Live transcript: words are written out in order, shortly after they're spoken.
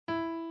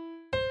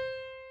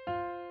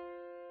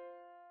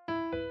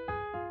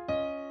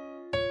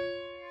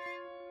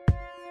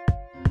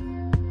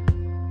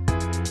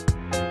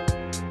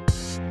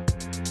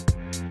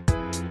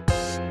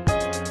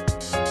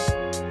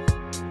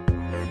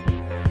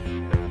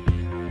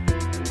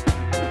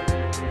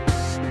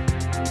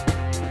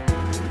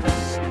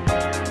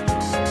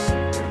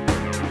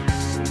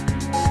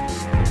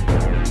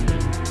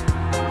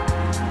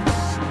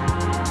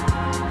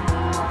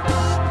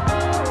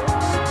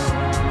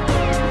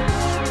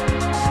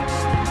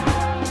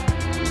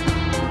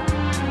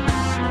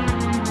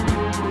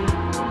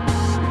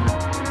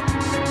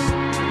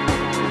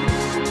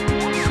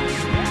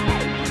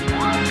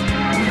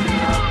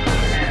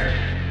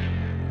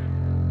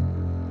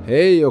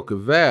Hej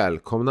och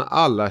välkomna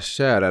alla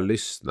kära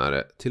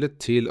lyssnare till ett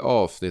till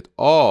avsnitt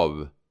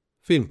av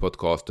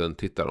filmpodcasten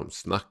Tittar de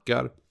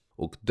snackar.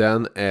 Och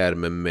den är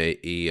med mig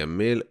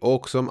Emil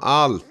och som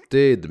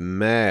alltid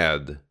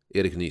med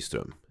Erik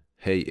Nyström.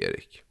 Hej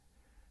Erik.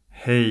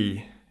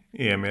 Hej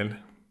Emil.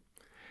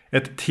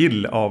 Ett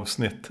till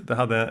avsnitt. Det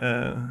hade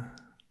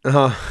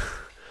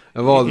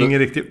jag valde... ingen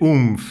riktig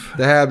umf.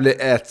 Det här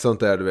blir ett sånt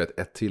där, du vet,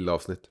 ett till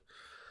avsnitt.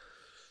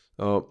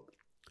 Ja.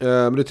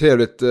 Men det är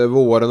trevligt,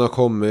 våren har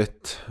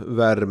kommit,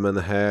 värmen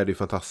är här, det är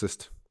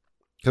fantastiskt.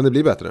 Kan det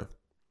bli bättre?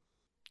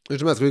 Hur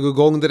som helst, ska vi gå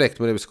igång direkt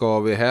med det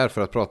vi är här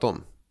för att prata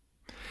om?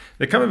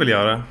 Det kan vi väl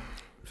göra.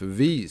 För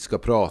vi ska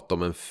prata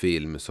om en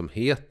film som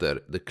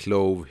heter The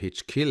Clove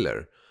Hitch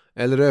Killer.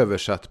 Eller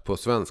översatt på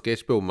svenska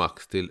HBO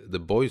Max till The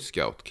Boy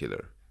Scout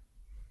Killer.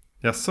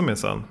 Jaså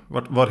minsann,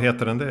 var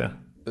heter den det?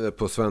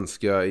 På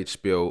svenska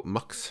HBO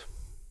Max.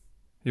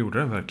 Gjorde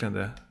den verkligen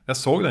det? Jag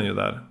såg den ju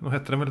där, då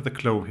hette den väl The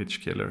Clove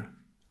Hitch Killer.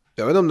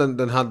 Jag vet inte om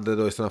den hade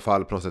då i sådana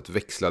fall på något sätt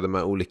växlade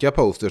med olika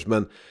posters.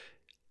 Men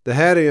det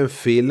här är ju en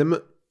film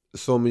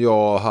som jag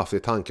har haft i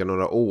tankar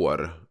några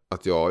år.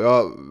 Att jag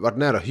har varit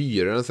nära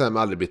hyra den sen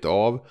men aldrig blivit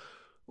av.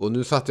 Och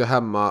nu satt jag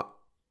hemma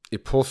i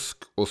påsk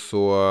och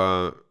så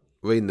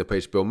var inne på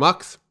HBO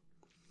Max.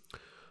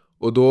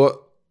 Och då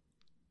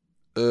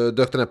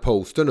dök den här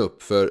postern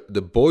upp för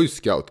The Boy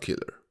Scout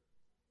Killer.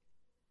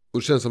 Och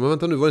det känns som,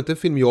 vänta nu, var det inte en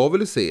film jag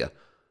ville se?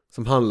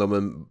 Som handlar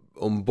om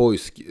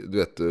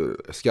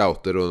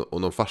scouter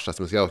och någon farsa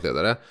som är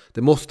scoutledare.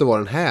 Det måste vara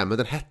den här, men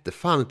den hette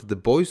fan inte The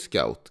Boy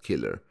Scout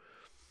Killer.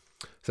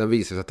 Sen visade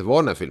det sig att det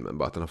var den här filmen,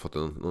 bara att den har fått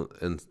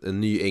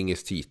en ny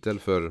engelsk titel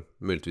för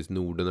möjligtvis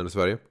Norden eller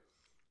Sverige.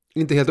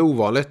 Inte helt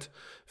ovanligt.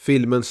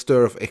 Filmen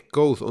Stir of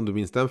Echoes, om du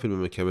minns den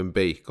filmen med Kevin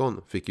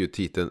Bacon, fick ju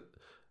titeln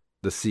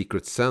The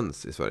Secret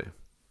Sense i Sverige.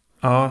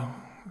 Ja,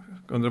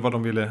 undrar vad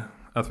de ville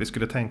att vi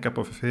skulle tänka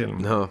på för film.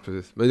 Ja,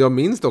 precis. Men jag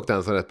minns dock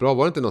den som rätt bra.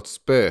 Var det inte något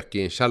spöke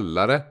i en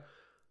källare?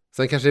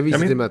 Sen kanske det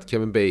visade till med att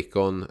Kevin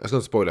Bacon... Jag ska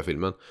inte spoila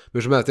filmen.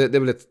 Men som helst, det är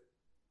väl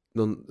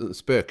någon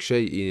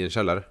spöktjej i en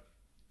källare.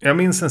 Jag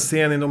minns en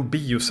scen i någon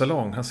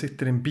biosalong. Han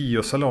sitter i en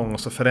biosalong och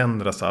så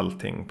förändras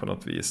allting på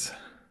något vis.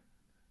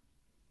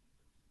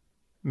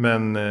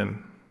 Men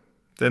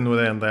det är nog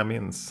det enda jag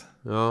minns.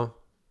 Ja,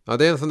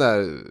 det är en sån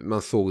där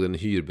man såg den i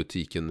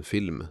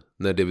hyrbutiken-film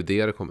när DVD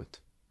hade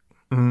kommit.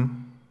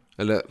 Mm.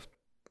 Eller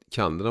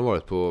kan den ha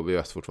varit på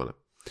VHS fortfarande?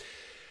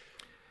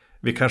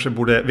 Vi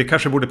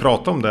kanske borde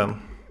prata om den.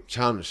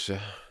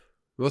 Kanske.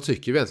 Vad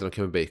tycker vi egentligen om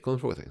Kevin Bacon?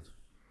 Frågetecken.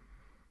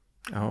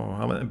 Ja,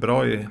 han är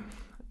bra i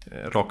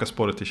Raka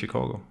spåret i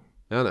Chicago.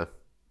 Ja, nej.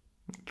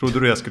 Trodde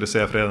du jag skulle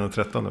säga fredag den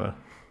 13, va?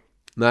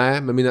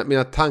 Nej, men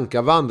mina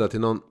tankar vandrar till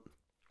någon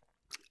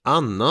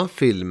annan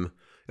film.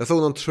 Jag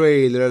såg någon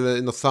trailer eller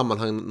i något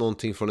sammanhang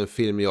någonting från en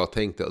film jag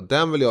tänkte. Och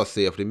den vill jag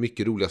se för det är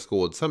mycket roliga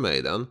skådespelare med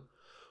i den.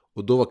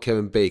 Och då var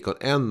Kevin Bacon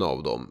en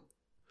av dem.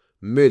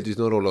 Möjligtvis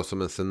någon roll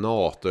som en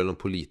senator eller någon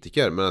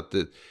politiker. Men att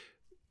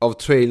av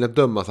trailern att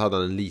döma så hade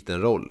han en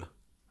liten roll.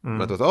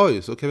 Men att det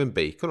var, så Kevin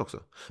Bacon också.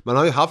 Man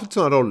har ju haft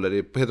sådana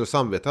roller. På Heder och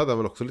samvete hade han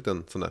väl också en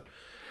liten sån där.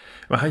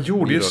 Men han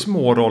gjorde ju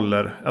små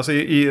roller. Alltså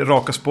i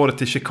Raka spåret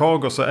till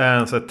Chicago så är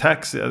han så här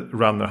taxi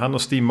runner. Han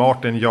och Steve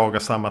Martin jagar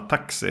samma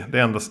taxi. Det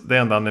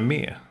enda han är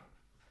med.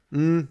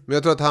 Men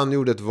jag tror att han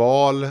gjorde ett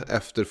val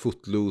efter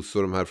Footloose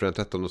och de här Fredag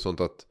 13 och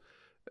sånt att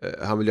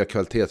han ville göra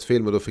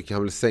kvalitetsfilm och då fick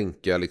han väl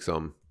sänka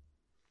liksom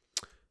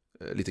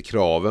lite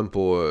kraven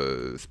på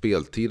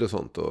speltid och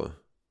sånt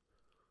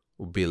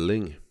och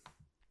billing.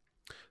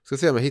 Ska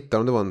se om jag hittar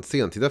om det var en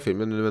sentida film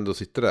men nu ändå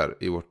sitter där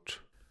i vårt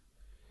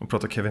och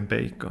pratar Kevin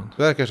Bacon.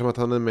 Det verkar som att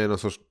han är med i någon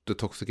sorts The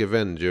Toxic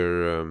Avenger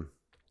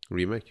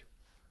remake.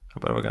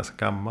 Han bara var ganska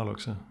gammal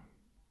också.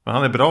 Men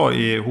han är bra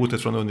i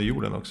Hotet från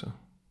underjorden också.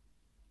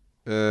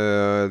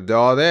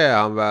 Ja, det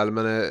är han väl,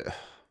 men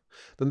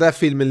den där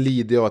filmen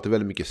lider jag att det är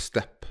väldigt mycket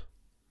stepp.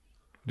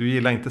 Du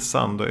gillar inte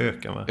sand och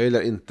öken, va? Jag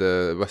gillar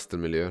inte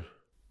westernmiljöer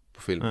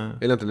på film.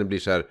 Jag gillar inte när det blir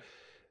så här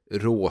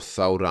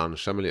rosa,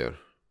 orangea miljöer.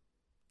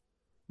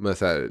 Med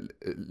så här,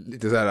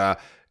 lite så här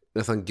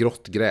nästan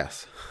grått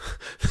gräs.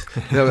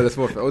 Det är väldigt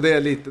svårt. Och det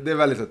är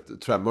väldigt så,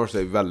 Tremors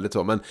är väldigt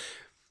så. Men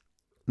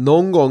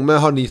någon gång, men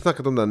har ni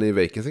snackat om den i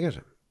Vacancy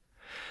kanske?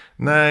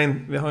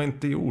 Nej, vi har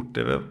inte gjort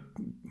det.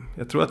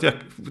 Jag tror att jag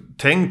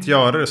tänkt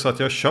göra det så att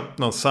jag har köpt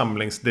någon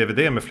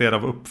samlings-DVD med flera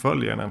av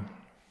uppföljarna.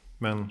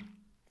 Men...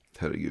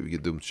 Herregud,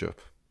 vilket dumt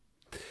köp.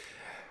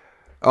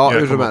 Ja, hur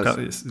Jag som kommer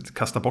helst.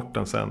 kasta bort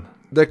den sen.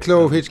 The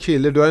Clove Hitch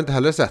Killer, du har inte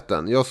heller sett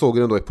den. Jag såg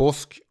den då i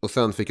påsk och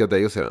sen fick jag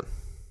dig att se den.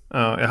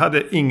 Ja, jag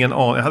hade ingen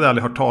aning, jag hade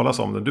aldrig hört talas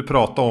om den. Du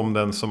pratade om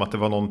den som att det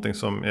var någonting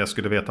som jag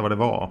skulle veta vad det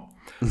var.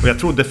 Och jag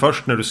trodde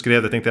först när du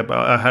skrev det, tänkte jag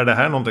bara, är det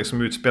här någonting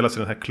som utspelas i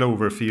den här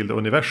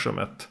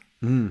Cloverfield-universumet?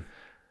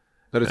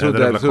 Ja, det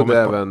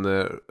trodde även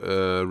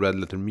Red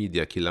Letter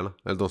Media-killarna.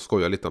 Eller de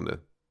skojar lite om det,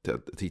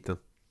 titeln.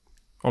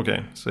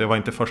 Okej, så jag var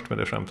inte först med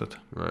det skämtet.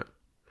 Nej.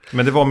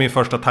 Men det var min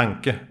första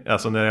tanke.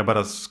 Alltså när jag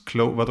bara,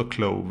 vadå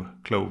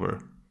Clover?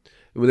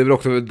 Men det är väl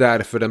också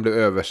därför den blev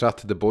översatt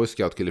till The Boy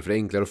Scout Killer. För det är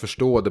enklare att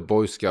förstå The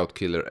Boy Scout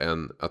Killer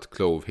än att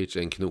Clove Hitch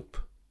är en knop.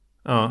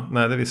 Ja,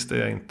 nej det visste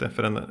jag inte.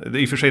 För det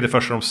är i och för sig det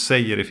första de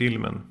säger i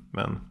filmen.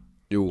 Men...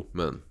 Jo,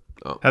 men...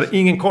 Ja. Jag hade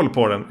ingen koll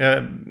på den.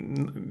 Jag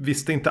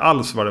visste inte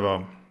alls vad det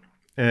var.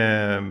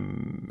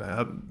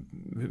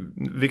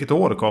 Vilket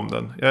år kom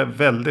den? Jag är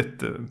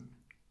väldigt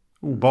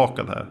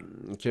obakad här.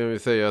 Kan vi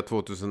säga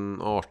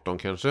 2018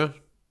 kanske?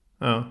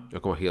 Ja.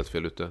 Jag kommer helt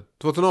fel ute.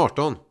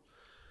 2018.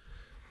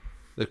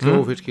 The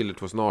Clove Hitch Killer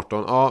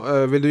 2018.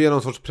 Ja, vill du ge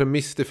någon sorts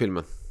premiss till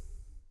filmen?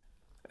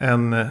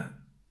 En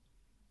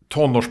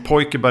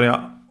tonårspojke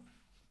börjar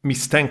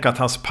misstänka att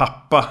hans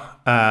pappa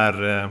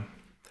är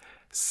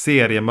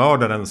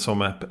seriemördaren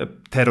som är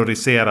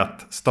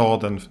terroriserat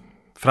staden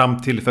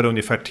fram till för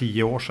ungefär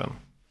 10 år sedan.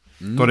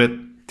 Då det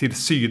till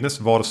synes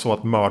var så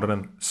att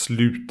mördaren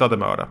slutade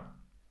mörda.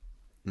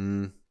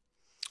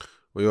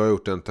 Och jag har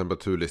gjort en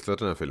temperaturlista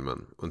till den här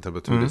filmen. Och en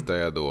temperaturlista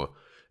är då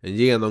en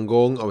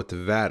genomgång av ett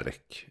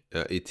verk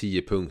i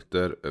 10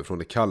 punkter från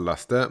det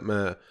kallaste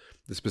med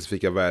det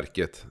specifika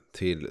verket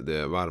till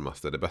det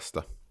varmaste, det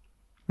bästa.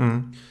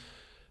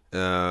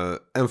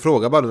 En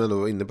fråga bara när du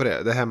var inne på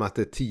det. Det här med att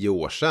det är 10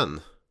 år sedan.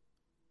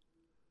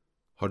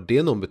 Har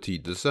det någon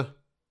betydelse?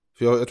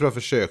 För jag tror jag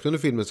försökte under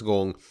filmens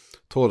gång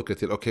tolka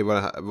till, okej,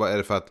 vad är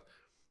det för att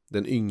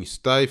den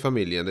yngsta i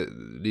familjen,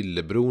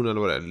 lillebror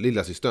eller vad det är,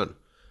 lillasystern,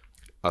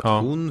 att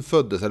hon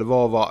föddes, eller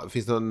vad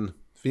finns det någon...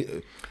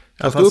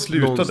 Att han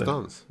slutade.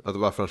 Någonstans att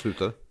varför han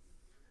slutade?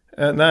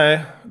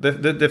 Nej,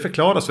 det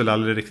förklaras väl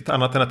aldrig riktigt.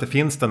 Annat än att det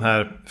finns den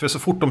här. För så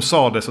fort de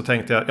sa det så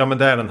tänkte jag, ja men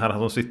det är den här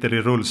som sitter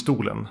i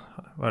rullstolen.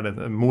 Var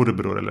det en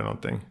morbror eller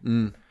någonting?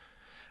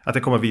 Att det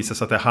kommer visa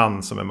sig att det är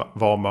han som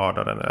var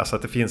mördaren. Alltså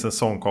att det finns en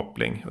sån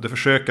koppling. Och det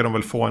försöker de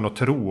väl få en att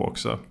tro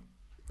också.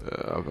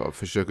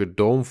 Försöker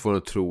de få en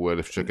att tro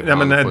eller försöker han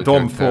få en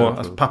karaktär?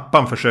 Alltså,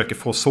 pappan försöker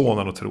få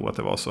sonen att tro att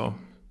det var så.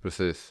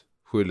 Precis.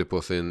 Skyller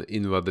på sin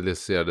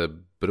invalidiserade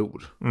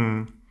bror.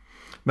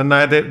 Men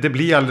nej, det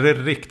blir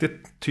aldrig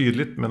riktigt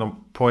tydligt med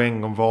någon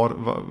poäng om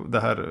var det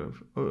här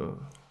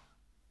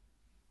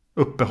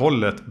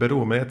uppehållet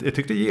beror. Men jag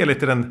tyckte det ger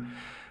lite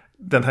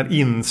den här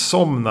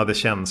insomnade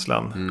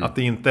känslan. Att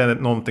det inte är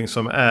någonting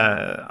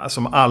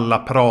som alla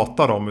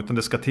pratar om, utan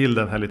det ska till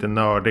den här lite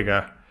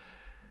nördiga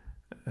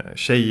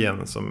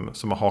tjejen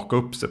som har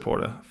hakat upp sig på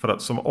det. För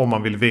att, om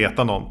man vill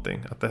veta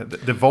någonting. Att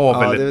det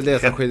var väldigt...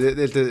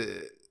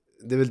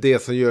 Det är väl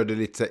det som gör det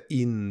lite så här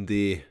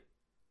indie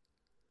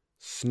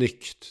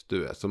snyggt, du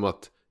vet. Som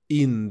att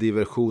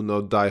indie-version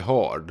av Die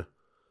Hard.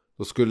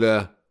 Då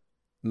skulle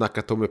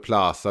Nakatomi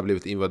Plaza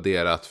blivit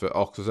invaderat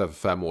för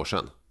 5 år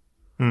sedan.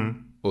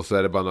 Och så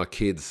är det bara några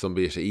kids som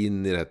beger sig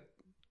in i det här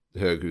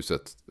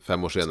höghuset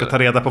 5 år senare. Ska ta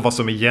reda på vad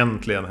som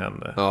egentligen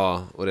hände.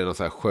 Ja, och det är någon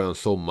så här skön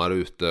sommar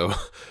ute.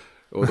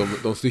 Och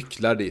de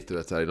cyklar dit, du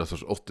vet, så här, i någon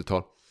sorts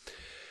 80-tal.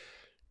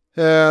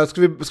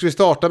 Ska vi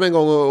starta med en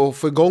gång och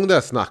få igång det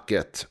här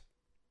snacket?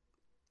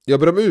 Jag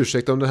ber om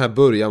ursäkt om den här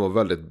början var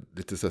väldigt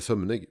lite så här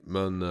sömnig.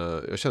 Men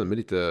jag känner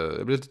mig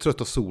jag blir lite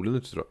trött av solen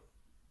ute, tror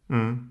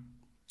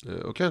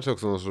jag. Och kanske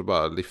också någon sorts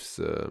bara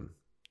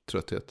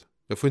livströtthet.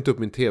 Jag får inte upp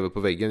min tv på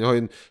väggen. Jag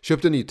har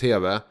köpt en ny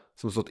tv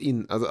som stått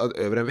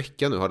över en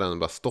vecka nu har den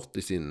bara stått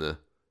i sin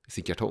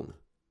kartong.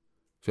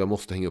 För jag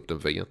måste hänga upp den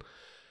på väggen.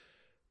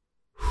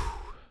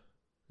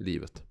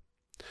 Livet.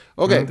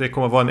 Okej. Det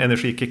kommer vara en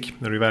energikick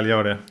när du väl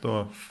gör det.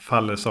 Då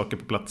faller saker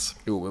på plats.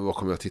 Jo, men vad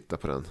kommer jag att titta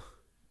på den?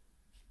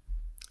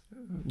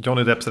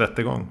 Johnny Depps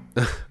rättegång.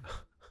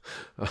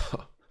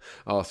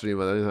 Ja,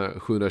 streamade den här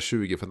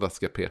 720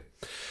 fantastiska P.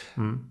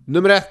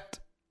 Nummer 1.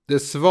 Det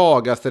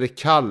svagaste, det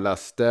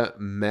kallaste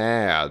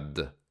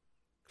med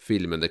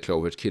filmen The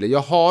Clove Hitch Killer. Jag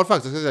har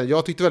faktiskt,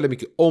 jag tyckte väldigt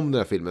mycket om den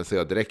här filmen, säger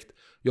jag direkt.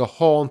 Jag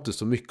har inte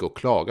så mycket att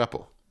klaga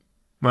på.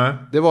 Nej.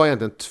 Det var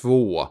egentligen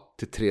 2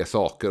 till 3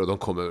 saker och de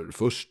kommer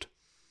först.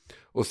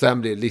 Och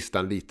sen blir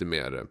listan lite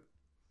mer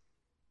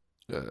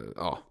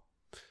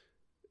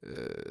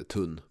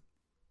tunn.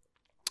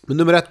 Men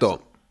nummer 1 då.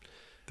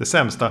 Det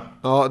sämsta.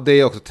 Ja, det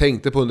jag också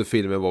tänkte på under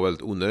filmen var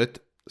väldigt onödigt.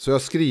 Så jag har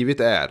skrivit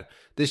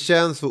det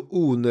känns så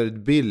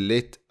onödigt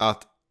billigt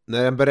att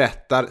när en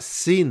berättar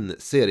sin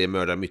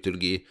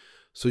seriemördarmytologi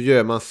så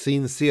gör man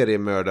sin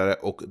seriemördare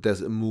och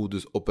dess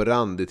modus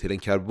operandi till en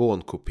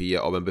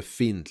karbonkopia av en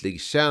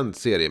befintlig känd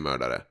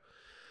seriemördare.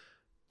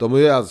 De har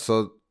ju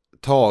alltså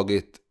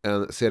tagit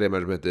en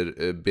seriemördare som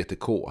heter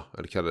BTK,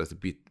 eller kallades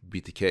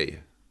BTK,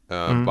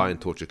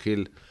 Bind, Torture,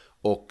 Kill,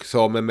 och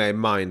som är med i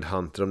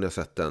Mindhunter, om ni har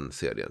sett den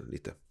serien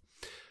lite.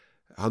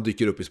 Han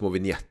dyker upp i små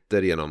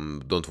vignetter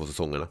genom de 2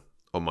 säsongerna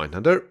av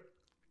Mindhunter.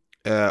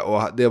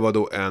 Och det var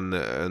då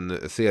en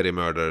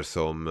seriemördare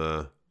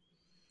som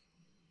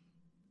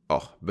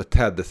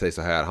betedde sig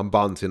så här. Han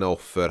band sina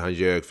offer, han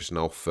ljög för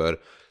sina offer.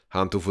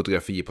 Han tog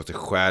fotografier på sig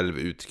själv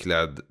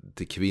utklädd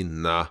till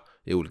kvinna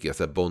i olika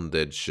så här,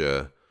 bondage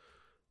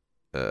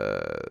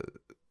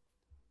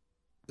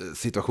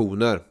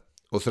situationer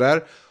och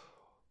sådär.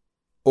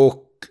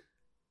 Och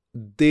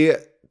det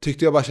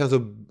tyckte jag bara känns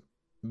så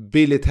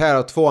billigt här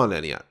av 2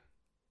 anledningar.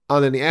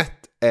 Anledning 1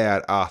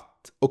 är att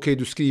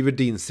du skriver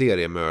din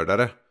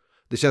seriemördare.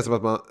 Det känns som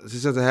att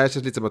det här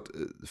känns lite som att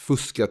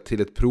fuska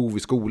till ett prov i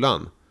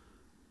skolan.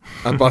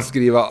 Att bara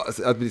skriva,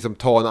 att liksom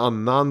ta en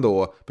annan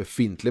då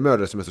befintlig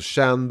mördare som är så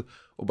känd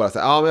och bara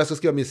säga, men jag ska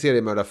skriva min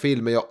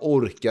seriemördarfilm, men jag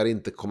orkar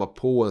inte komma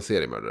på en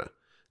seriemördare.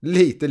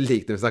 Lite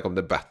likt när vi snackar om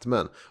The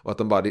Batman och att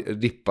de bara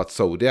rippat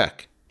Zodiac,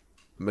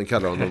 men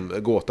kallar honom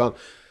gåtan.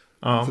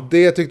 Så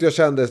det tyckte jag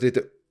kändes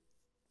lite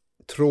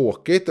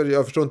tråkigt, och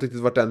jag förstår inte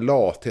riktigt vart den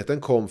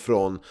latheten kom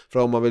från. För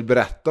om man vill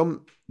berätta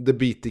om The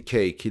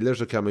BTK Killer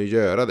så kan man ju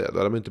göra det. Då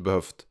hade man inte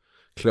behövt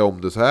klä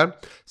om det så här.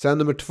 Sen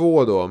nummer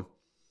 2 då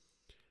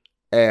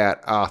är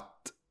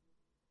att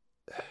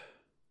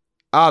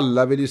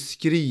alla vill ju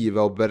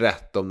skriva och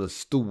berätta om den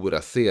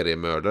stora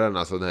seriemördaren,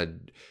 alltså den här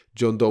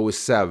John Doe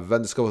 7.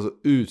 Det ska vara så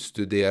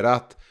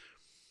utstuderat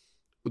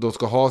och de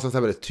ska ha sån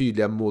här väldigt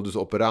tydliga modus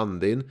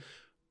operandi.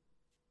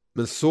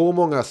 Men så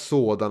många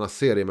sådana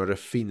seriemördare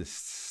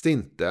finns det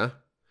inte.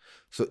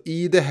 Så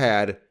i det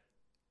här,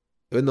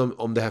 jag vet inte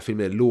om det här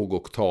filmen är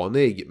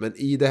lågoktanig, men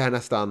i det här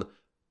nästan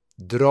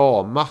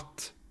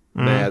dramat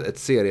med ett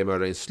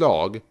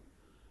seriemördarinslag,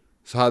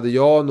 så hade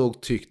jag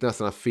nog tyckt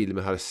nästan att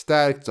filmen hade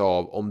stärkts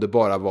av om det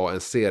bara var en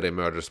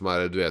seriemördare som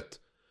hade,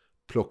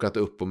 plockat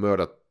upp och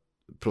mördat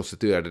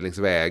prostituerade längs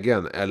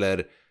vägen.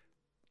 Eller,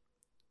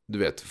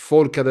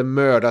 folk hade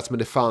mördats men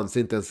det fanns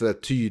inte en så där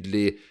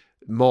tydlig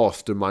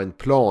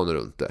mastermind-plan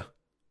runt det.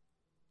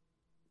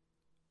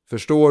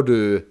 Förstår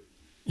du?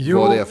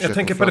 Jo, jag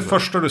tänker på det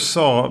första du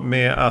sa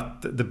med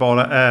att det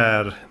bara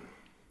är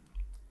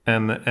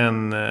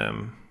en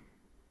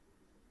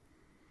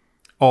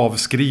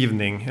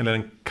avskrivning eller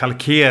en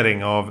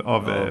kalkering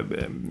av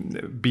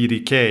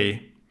BDK.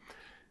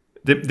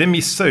 Det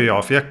missar ju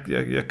jag, för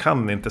jag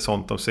kan inte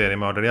sånt om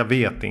seriemördare. Jag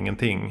vet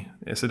ingenting.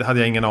 Så det hade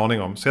jag ingen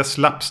aning om. Så jag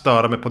slapp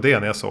störa mig på det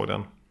när jag såg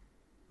den.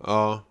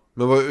 Ja,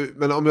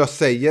 men om jag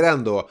säger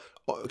ändå,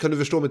 kan du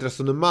förstå mitt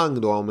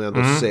resonemang då om jag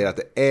ändå säger att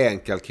det är en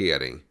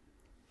kalkering?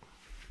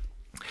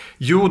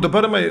 Jo,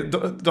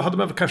 då hade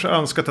man kanske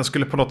önskat att den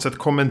skulle på något sätt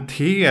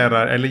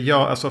kommentera eller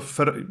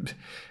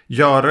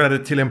göra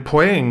det till en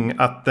poäng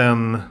att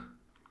den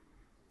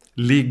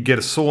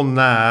ligger så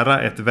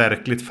nära ett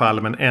verkligt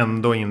fall men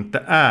ändå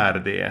inte är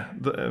det.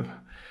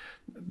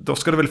 Då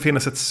ska det väl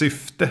finnas ett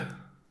syfte.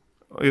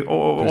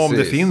 Och om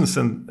det finns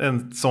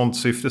en sånt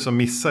syfte så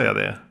missar jag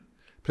det.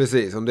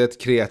 Precis, om det är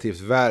ett kreativt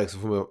verk så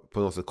får man på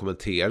något sätt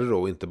kommentera det då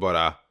och inte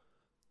bara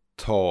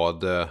ta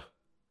det.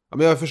 Ja,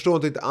 men jag förstår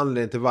inte riktigt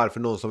anledningen till varför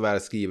någon som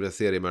väl skriver en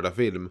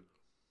seriemördarfilm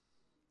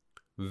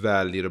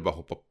väljer att bara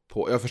hoppa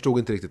på. Jag förstod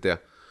inte riktigt det.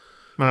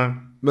 Nej.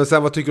 Men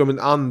sen vad tycker du om min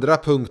andra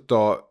punkt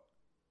då?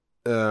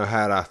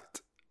 Här att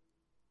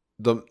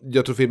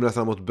jag tror filmen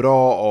nästan mått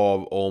bra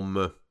av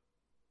om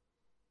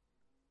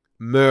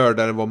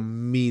mördaren var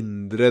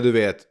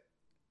mindre,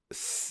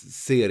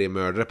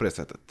 seriemördare på det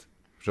sättet.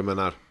 För jag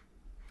menar...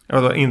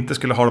 Ja, då inte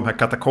skulle ha de här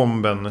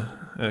katakomben,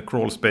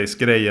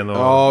 crawlspace-grejen.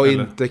 Och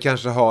inte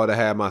kanske ha det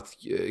här med att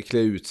klä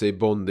ut sig i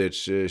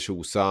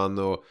bondage-tjosan.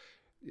 Och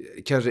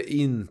kanske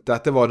inte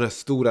att det var den här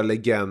stora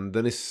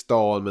legenden i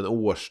stan med en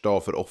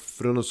årsdag för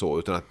offren och så.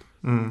 Utan att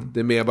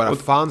det mer bara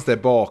fanns det i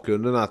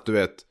bakgrunden att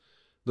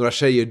några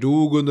tjejer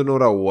dog under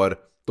några år.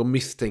 De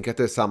misstänker att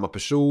det är samma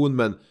person.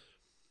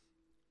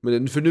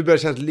 Men för nu börjar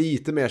det kännas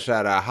lite mer så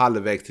här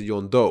halvvägs till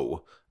John Doe.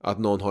 Att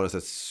någon har en sån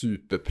här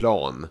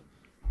superplan.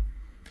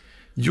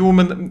 Jo,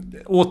 men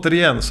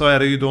återigen så är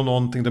det ju då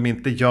någonting de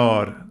inte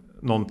gör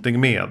någonting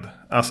med.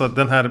 Alltså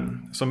den här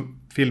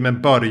som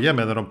filmen börjar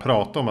med när de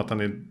pratar om att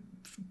han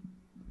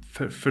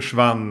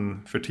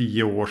försvann för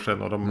 10 år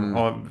sedan och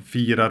de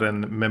firar en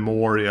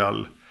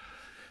memorial.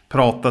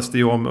 Pratas det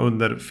ju om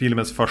under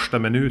filmens första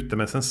minuter,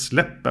 men sen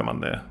släpper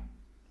man det.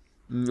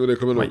 Och det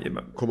kommer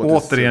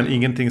återigen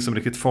ingenting som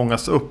riktigt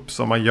fångas upp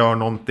som man gör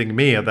någonting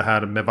med det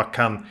här med vad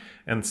kan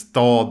en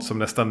stad som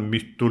nästan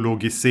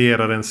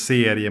mytologiserar en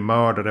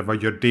seriemördare,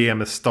 vad gör det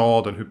med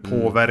staden, hur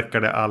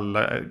påverkar det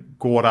alla,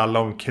 går alla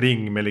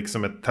omkring med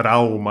liksom ett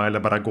trauma eller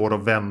bara går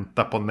och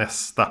väntar på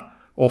nästa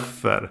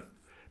offer.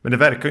 Men det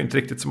verkar ju inte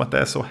riktigt som att det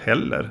är så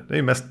heller. Det är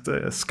ju mest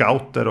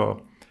scouter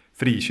och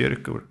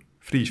frikyrkor,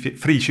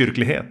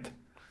 frikyrklighet.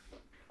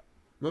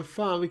 Men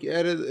fan,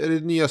 är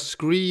det nya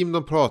Scream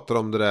de pratar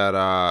om det där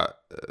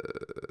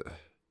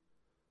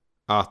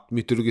att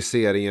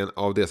mytologiseringen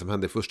av det som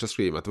hände i första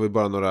Scream, att det var ju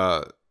bara några,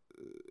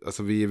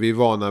 alltså vi är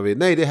vana vid,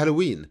 nej det är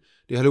Halloween.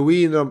 Det är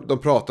Halloween de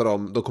pratar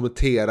om, de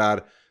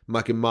kommenterar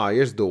Michael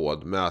Myers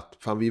dåd med att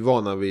fan vi är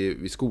vana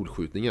vid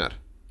skolskjutningar.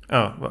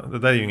 Ja, det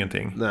där är ju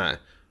ingenting. Nej.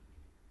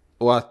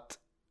 Och att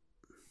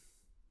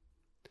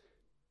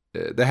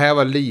Det här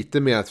var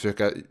lite mer att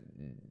försöka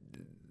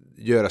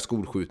göra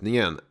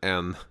skolskjutningen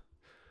än...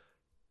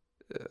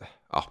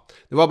 Ja,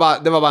 det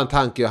var bara en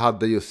tanke jag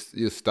hade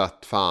just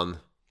att fan...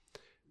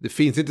 Det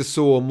finns inte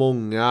så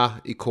många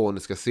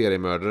ikoniska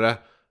seriemördare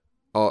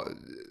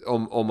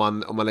om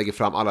man lägger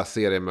fram alla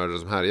seriemördare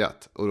som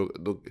härjat.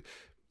 Och då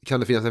kan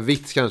det finnas en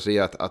vits kanske i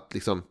att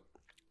liksom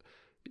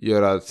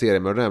göra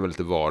seriemördare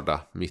lite vardag,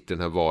 mitt i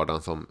den här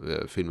vardagen som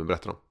filmen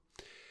berättar om.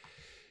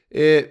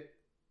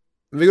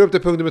 Vi går upp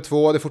till punkt nummer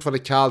 2. Det är fortfarande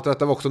kallt.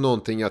 Detta var också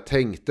någonting jag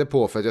tänkte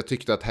på, för att jag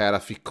tyckte att här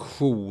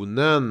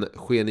fiktionen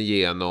sken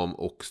igenom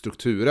och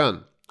strukturen.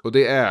 Och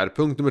det är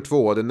punkt nummer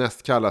 2, det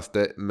näst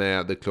kallaste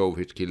med The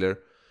Cloverfield Killer.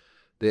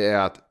 Det är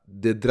att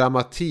det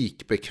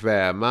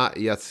dramatikbekväma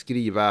i att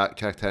skriva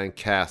karaktären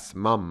Cass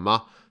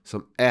mamma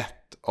som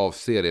ett av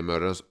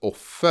seriemördarens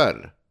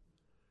offer.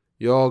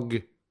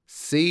 Jag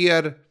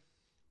ser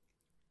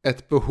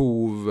ett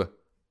behov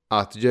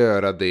att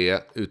göra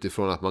det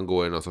utifrån att man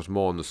går i någon sorts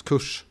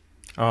manuskurs.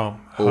 Ja,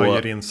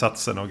 höjer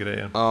insatsen och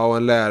grejer. Ja, och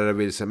en lärare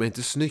vill säga, men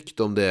inte snyggt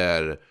om det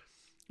är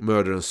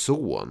mördarens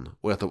son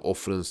och ett av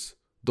offrens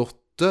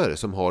dotter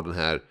som har den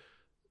här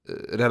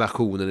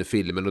relationen i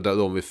filmen och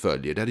de vi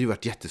följer. Det hade ju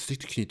varit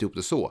jättesnyggt att knyta ihop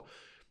det så.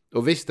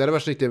 Och visst, det hade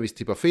varit snyggt i en viss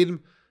typ av film,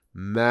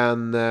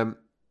 men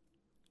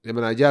jag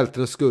menar,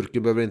 hjälten och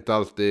skurken behöver inte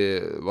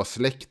alltid vara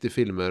släkt i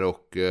filmer,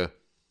 och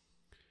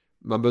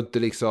man behöver inte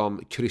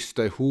liksom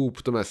krysta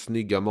ihop de här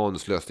snygga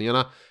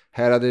manuslösningarna.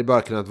 Här hade det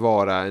bara kunnat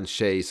vara en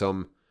tjej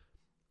som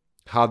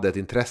hade ett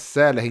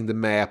intresse eller hängde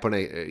med på den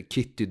här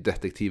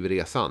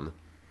Kitty-detektivresan.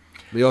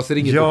 Men jag ser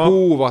inget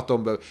behov att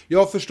de behöver...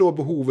 Jag förstår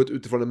behovet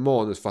utifrån en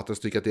manusfattare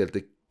som tycker att det är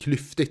lite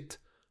klyftigt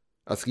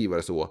att skriva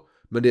det så.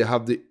 Men jag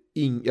hade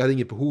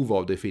inget behov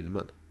av det i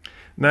filmen.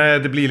 Nej,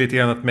 det blir lite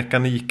grann att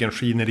mekaniken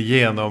skiner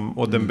igenom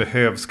och den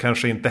behövs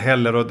kanske inte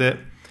heller. Och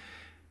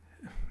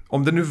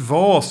om det nu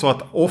var så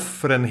att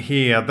offren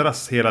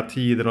hedras hela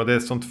tiden och det är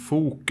ett sånt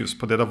fokus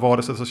på det där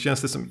varelsen, så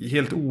känns det som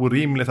helt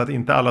orimligt att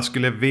inte alla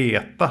skulle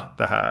veta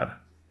det här.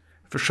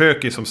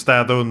 Försöker som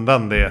städa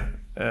undan det.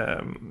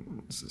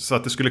 Så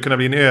att det skulle kunna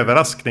bli en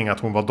överraskning att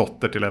hon var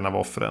dotter till en av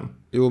offren.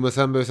 Jo, men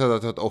sen behöver vi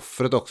säga att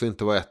offret också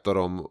inte var ett av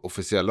de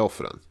officiella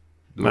offren.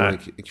 Det var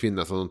en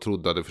kvinna som de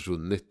trodde hade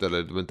försvunnit,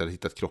 eller de inte hade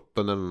hittat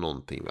kroppen eller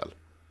någonting väl.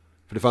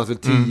 För det fanns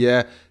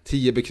väl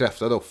 10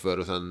 bekräftade offer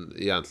och sen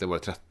egentligen var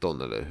det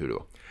 13 eller hur det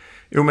var.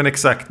 Jo, men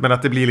exakt, men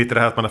att det blir lite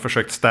det här att man har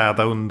försökt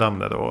städa undan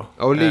det då.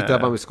 Ja, och lite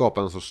att man vill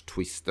skapa en sorts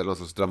twist eller någon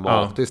sorts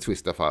dramatisk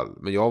twist i alla fall.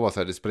 Men jag var så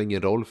här, det spelar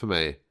ingen roll för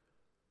mig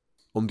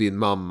om din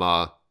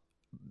mamma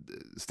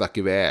stack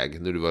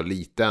iväg när du var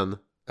liten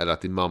eller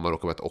att din mamma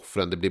råkar vara ett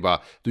offren. Det blir bara,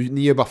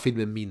 ni gör bara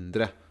filmen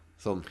mindre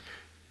som...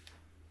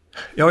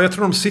 Ja, jag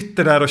tror de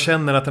sitter där och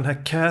känner att den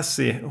här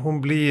Cassie,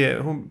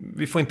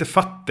 vi får inte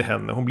fatt i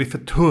henne. Hon blir för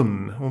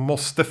tunn. Hon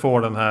måste få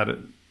den här...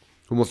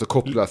 Hon måste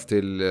kopplas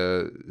till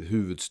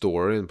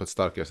huvudstoryn på ett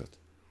starkare sätt.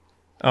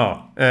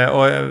 Ja,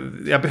 och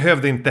jag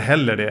behövde inte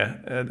heller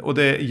det. Och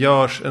det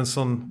görs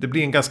det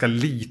blir en ganska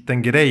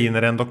liten grej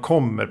när det ändå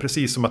kommer.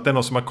 Precis som att det är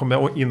någon som har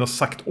kommit in och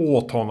sagt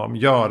åt honom,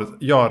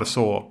 gör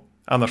så,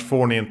 annars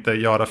får ni inte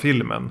göra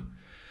filmen.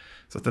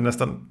 Så att det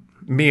nästan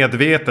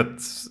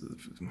medvetet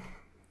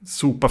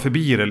sopa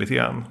förbi det lite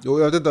grann. Jo,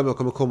 jag vet inte om jag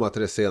kommer komma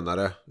till det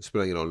senare. Det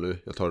spelar ingen roll nu,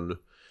 jag tar det nu.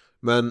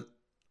 Men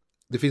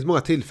det finns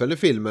många tillfällen i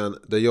filmen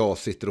där jag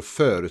sitter och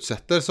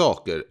förutsätter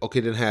saker.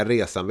 Okej, den här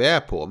resan vi är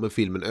på, men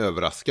filmen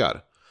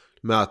överraskar.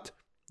 Med att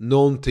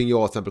någonting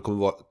jag till exempel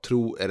kommer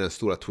tro är den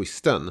stora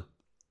twisten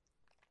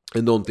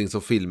är någonting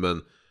som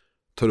filmen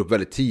tar upp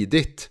väldigt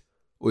tidigt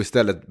och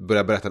istället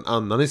börjar berätta en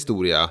annan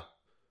historia.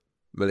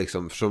 Men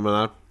liksom, som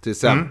man till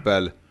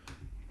exempel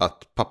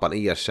att pappan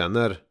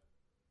erkänner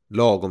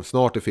lagom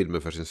snart i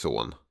filmen för sin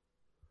son.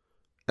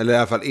 Eller i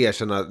alla fall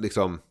erkänna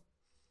liksom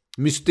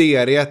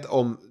mysteriet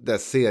om det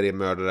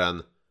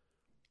seriemördaren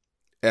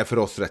är för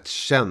oss rätt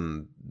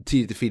känd.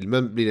 Tidigt i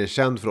filmen blir den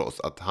känd för oss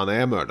att han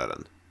är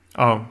mördaren.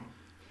 Ja.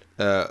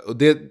 Och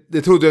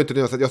det trodde jag inte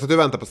när jag satt och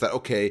väntade på så här.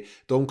 Okej,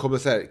 de kommer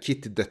så här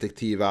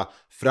Kitty-detektiva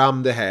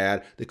fram det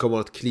här. Det kommer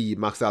något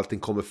klimax, allting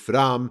kommer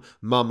fram.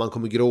 Mamman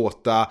kommer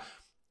gråta.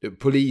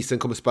 Polisen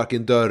kommer sparka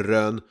in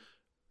dörren.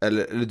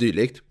 Eller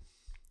dylikt.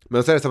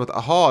 Men så är det som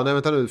att, nej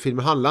vänta nu,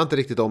 filmen handlar inte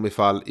riktigt om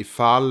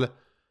ifall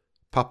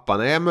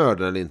pappan är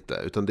mördaren eller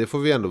inte, utan det får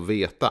vi ändå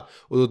veta.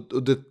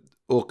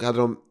 Och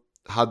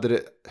hade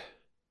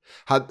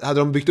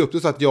de byggt upp det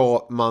så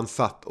att man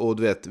satt och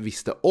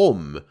visste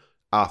om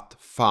att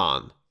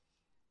fan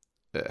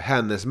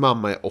hennes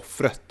mamma är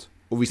offret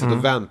och vi satt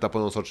och väntar på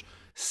någon sorts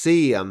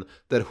scen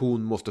där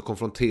hon måste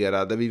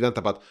konfrontera, där vi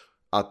väntar på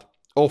att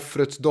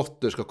offrets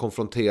dotter ska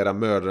konfrontera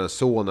mördarens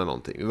son eller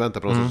någonting. Vi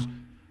väntar på någon sorts,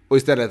 och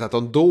istället att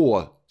de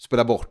då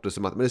spelar bort det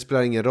som att men det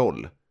spelar ingen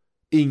roll.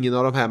 Ingen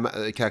av de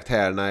här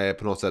karaktärerna är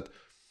på något sätt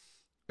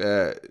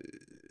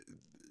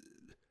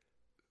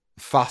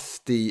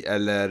fast i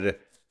eller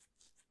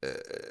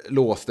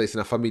låsta i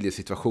sina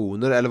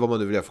familjesituationer eller vad man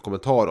nu vill ha för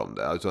kommentar om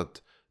det. Alltså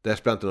att det här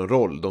spelar inte någon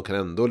roll. De kan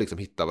ändå liksom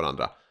hitta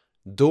varandra.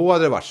 Då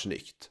hade det varit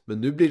snyggt.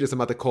 Men nu blir det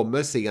som att det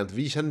kommer sent.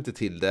 Vi känner inte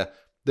till det.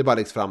 Det bara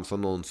läggs fram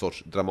som någon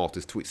sorts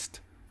dramatisk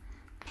twist.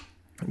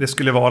 Det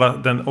skulle vara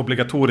den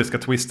obligatoriska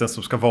twisten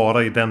som ska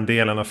vara i den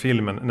delen av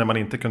filmen. När man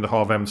inte kunde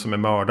ha vem som är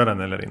mördaren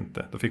eller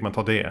inte. Då fick man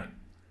ta det.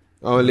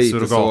 Ja, men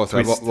lite så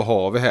här, vad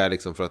har vi här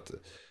liksom för att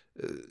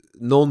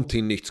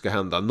någonting nytt ska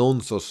hända.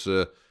 Någon sorts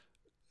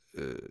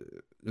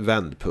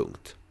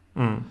vändpunkt.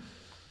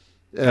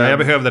 Jag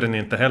behövde den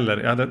inte heller.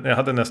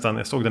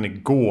 Jag såg den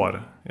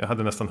igår. Jag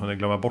hade nästan hunnit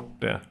glömma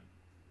bort det.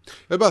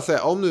 Jag vill bara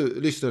säga, om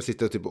nu lyssnare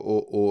sitter typ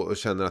och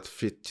känner att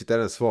shit är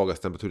den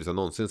svagaste temperaturlistan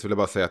någonsin, så vill jag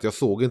bara säga att jag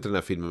såg inte den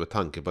här filmen med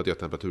tanke på att göra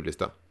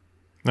temperaturlista.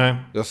 Nej,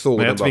 men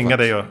jag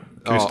tvingade dig att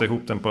krysta ja.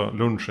 ihop den på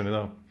lunchen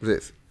idag.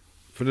 Precis.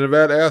 För när det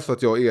väl är så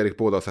att jag och Erik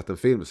båda har sett en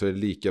film, så är det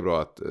lika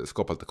bra att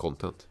skapa lite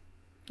content.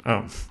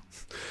 Ja.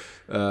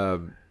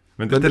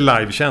 Men det är lite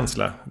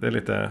live-känsla. Det är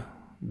lite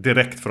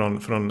direkt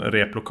från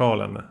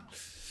replokalen.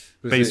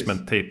 Precis.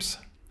 Basement tapes.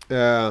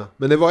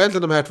 Men det var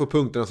egentligen de här 2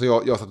 punkterna som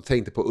jag satt och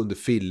tänkte på under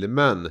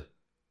filmen.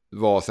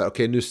 Var så här,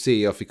 okej, nu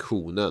ser jag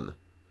fiktionen.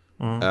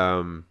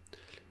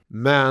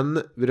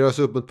 Men vi rör oss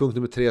upp mot punkt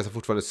nummer 3 som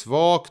fortfarande är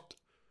svagt.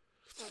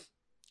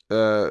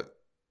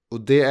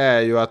 Och det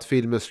är ju att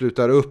filmen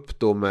slutar upp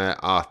då med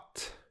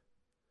att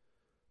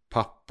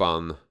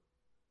pappan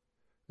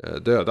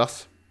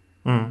dödas.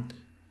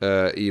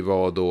 I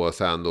vad då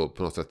sen då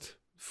på något sätt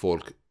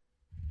folk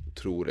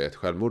tror är ett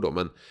självmord då.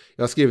 Men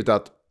jag har skrivit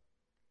att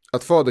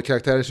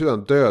faderkaraktären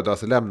sedan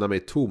dödas lämnar mig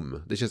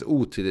tom. Det känns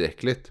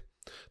otillräckligt.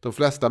 De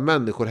flesta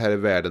människor här i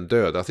världen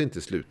dödas inte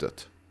i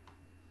slutet.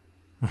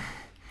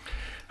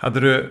 Hade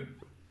du...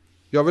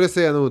 Jag ville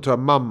säga nog, tror jag,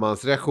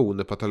 mammans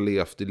reaktioner på att ha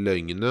levt i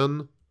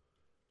lögnen.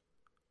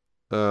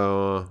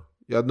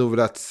 Jag hade nog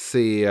velat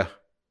se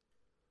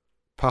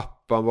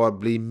pappan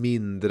bli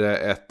mindre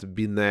ett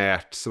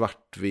binärt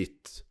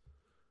svartvitt.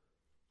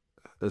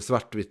 En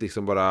svartvitt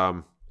liksom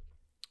bara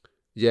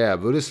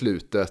djävul i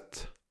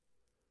slutet.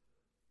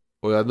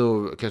 Och jag hade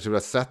nog kanske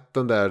velat sett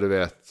den där, du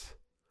vet,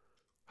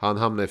 han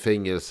hamnar i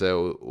fängelse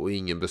och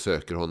ingen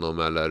besöker honom,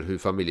 eller hur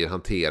familjen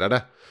hanterar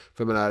det.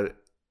 För jag menar,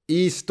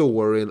 i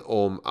storyn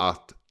om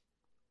att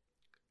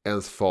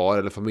ens far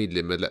eller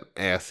familjemedlem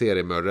är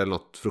seriemördare eller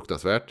något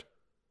fruktansvärt,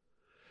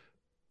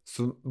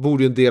 så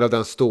borde ju en del av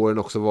den storyn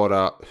också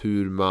vara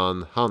hur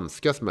man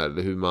handskas med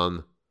det, hur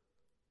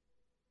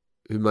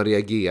man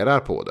reagerar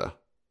på det.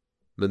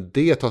 Men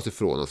det tas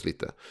ifrån oss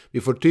lite.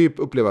 Vi får typ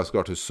uppleva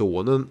såklart hur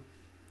sonen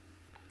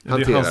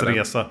hanterar det. Det är hans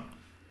resa.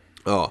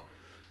 Ja.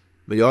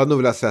 Men jag hade nog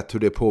velat sett hur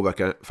det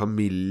påverkar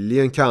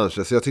familjen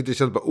kanske. Så jag tyckte det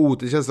känns bara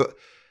det känns så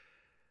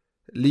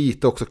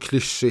lite också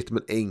klyschigt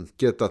men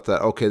enkelt att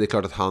okej, det är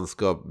klart att han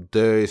ska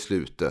dö i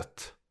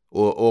slutet.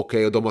 Och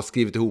de har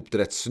skrivit ihop det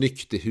rätt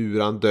snyggt i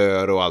hur han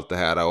dör och allt det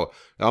här. Och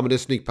ja, men det är en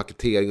snygg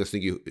paketering och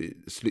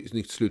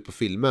snyggt slut på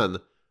filmen.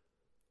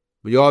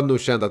 Men jag hade nog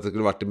känt att det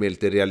skulle varit det mer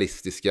lite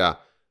realistiska.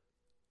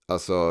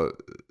 Alltså,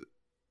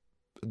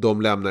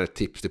 de lämnar ett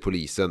tips till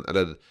polisen,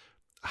 eller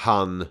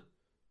han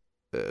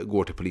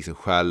går till polisen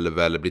själv,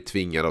 eller blir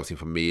tvingad av sin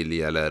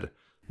familj, eller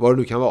vad det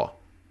nu kan vara.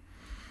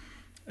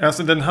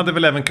 Alltså den hade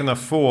väl även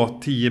kunnat få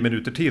 10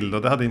 minuter till då.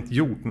 Det hade inte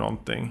gjort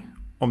någonting.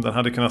 Om den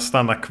hade kunnat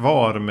stanna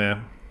kvar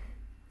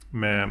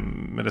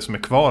med det som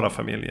är kvar av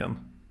familjen.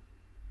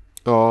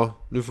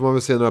 Ja, nu får man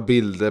väl se några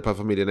bilder på att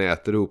familjen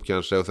äter ihop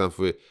kanske. Och sen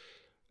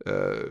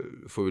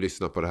får vi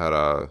lyssna på det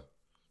här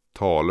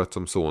talet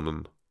som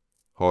sonen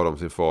har om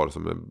sin far,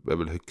 som är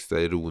väl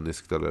högsta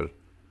ironiskt, eller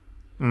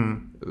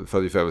för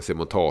att vi får även se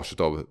montaget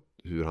av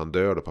hur han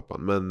dör då,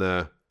 pappan. Men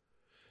nej,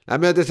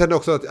 men det känner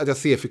också att jag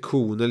ser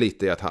fiktionen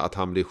lite i att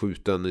han blir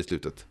skjuten i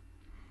slutet.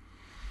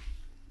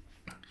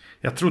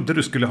 Jag trodde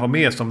du skulle ha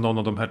med som någon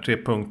av de här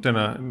 3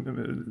 punkterna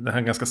den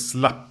här ganska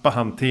slappa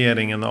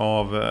hanteringen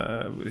av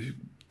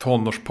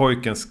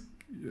tonårspojkens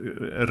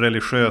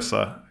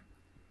religiösa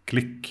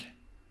klick.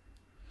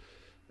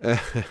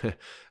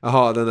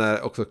 Jaha, den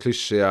där också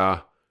klyschiga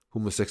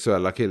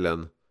homosexuella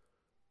killen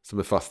som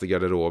är fast i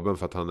garderoben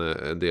för att han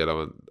är en del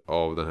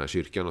av den här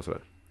kyrkan och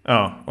sådär.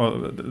 Ja, och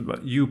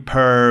you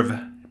perv.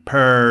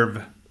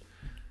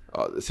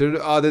 Ja,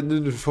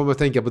 nu får man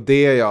tänka på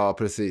det, ja,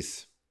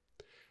 precis.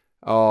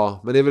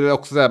 Ja, men det är väl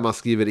också där man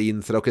skriver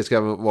in så okej,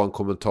 ska det vara en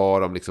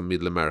kommentar om liksom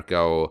Middle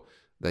America och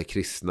det här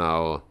kristna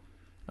och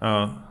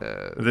ja,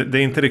 det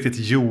är inte riktigt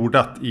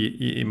jordat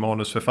i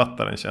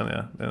manusförfattaren, känner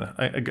jag. Det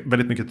är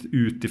väldigt mycket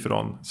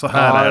utifrån. Så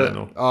här är det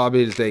nog. Ja, det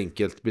blir lite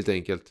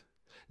enkelt.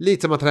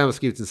 Lite som att han har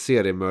skrivit en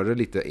seriemördare,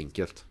 lite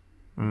enkelt.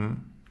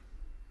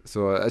 Så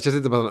jag känns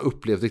inte som att han har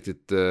upplevt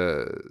riktigt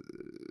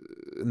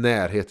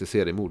närhet till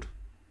seriemord.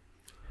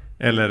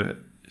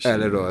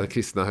 Eller då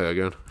kristna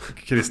högern.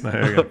 Kristna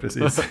högern,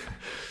 precis.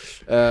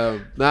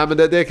 Nej, men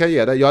det kan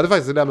ge det. Jag hade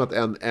faktiskt lämnat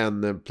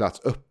en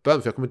plats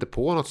öppen, för jag kom inte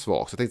på något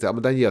svagt. Så jag tänkte,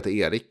 men den ger jag till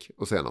Erik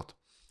och säga något.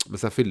 Men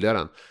sen fyllde jag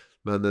den.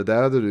 Men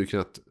där hade du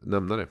kunnat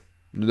nämna det.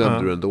 Nu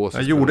nämnde du ändå.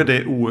 Jag gjorde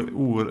det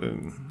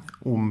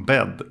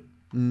ombedd.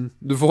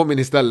 Du får min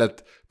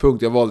istället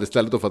punkt. Jag valde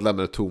istället då för att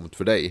lämna det tomt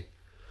för dig.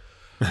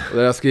 Och det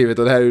har jag skrivit,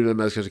 och det här är ju den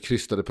mest kanske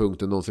krystade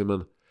punkten någonsin,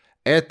 men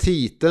Är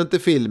titeln till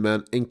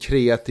filmen en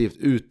kreativt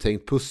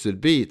uttänkt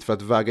pusselbit för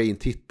att vagga in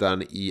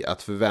tittaren i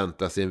att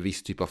förvänta sig en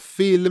viss typ av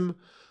film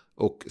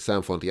och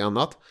sen få någonting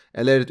annat?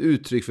 Eller är det ett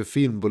uttryck för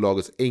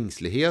filmbolagets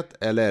ängslighet?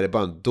 Eller är det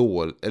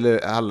bara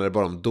eller handlar det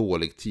bara om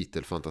dålig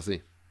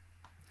titelfantasi?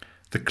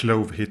 The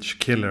Clove Hitch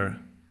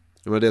Killer.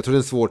 Men jag tror det är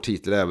en svår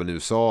titel även i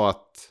USA.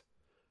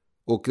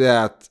 Och det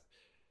är att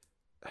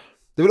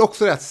det är väl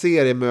också det att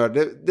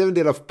seriemördare, det är en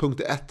del av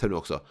punkt 1 här nu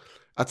också.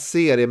 Att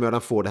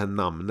seriemördaren får det här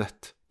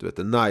namnet. Du vet,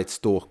 Night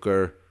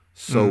Stalker,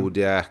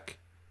 Zodiac.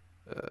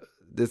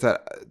 Det är så här,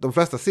 de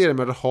flesta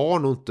seriemördare har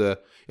nog inte...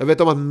 Jag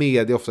vet om att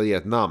media ofta ger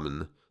ett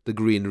namn. The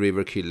Green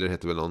River Killer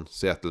heter väl någon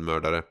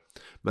Seattle-mördare.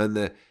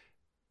 Men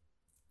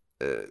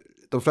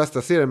de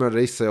flesta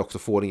seriemördare gissar jag också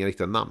får inga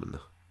riktiga namn.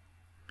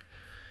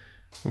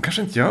 De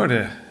kanske inte gör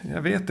det,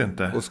 jag vet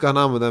inte. Och ska han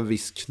använda en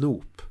viss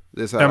knop?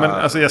 Det är så här, ja, men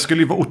alltså, jag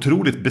skulle ju vara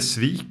otroligt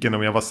besviken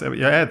om jag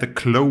är The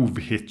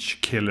Clove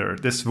Hitch Killer.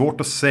 Det är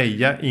svårt att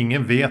säga,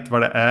 ingen vet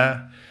vad det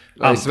är.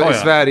 Ja, i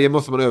Sverige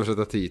måste man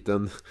översätta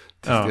titeln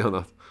till något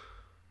annat.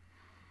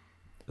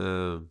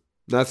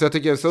 Nej, så jag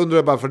tycker, så undrar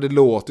jag bara, för det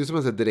låter ju som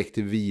en direkt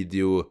till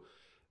video,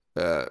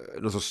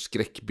 någon sorts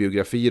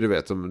skräckbiografi, du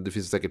vet, som det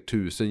finns säkert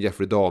 1000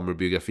 Jeffrey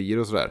Dahmer-biografier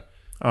och sådär.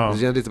 Det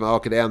känns lite som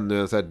att det är ännu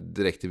en så här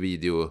direkt till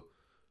video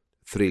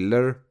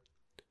thriller.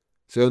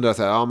 Så jag undrar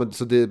så här, ja, men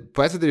så det,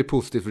 på ett sätt är det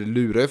positivt, för det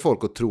lurar ju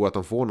folk att tro att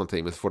de får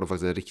någonting, men så får de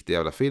faktiskt en riktig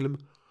jävla film.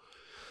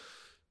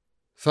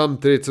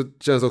 Samtidigt så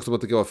känns det också som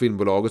att det kan vara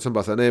filmbolaget som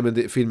bara säger, nej,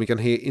 men filmen kan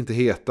inte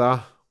heta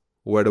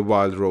Where the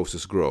Wild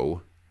Roses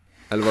Grow.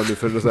 Eller vad nu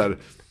för något så här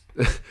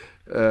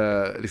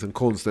liksom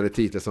konstnärlig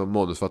titel som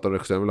manusfattaren och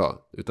regissören vill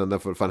ha. Utan den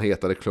får fan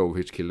heta The Clove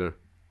Hitch Killer.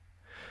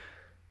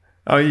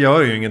 Ja, jag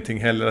gör ju ingenting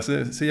heller.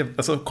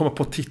 Alltså komma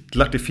på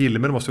titlar till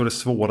filmer måste vara det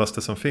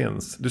svåraste som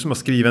finns. Du som har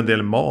skrivit en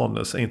del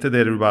manus, är inte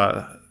det du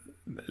bara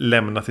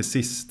lämnar till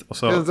sist och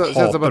så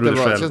hatar du det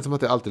själv? Det känns som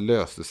att det alltid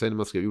löste sig när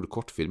man gjorde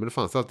kortfilmer. Det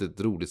fanns alltid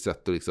ett roligt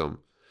sätt att liksom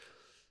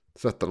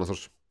sätta någon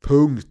sorts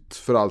punkt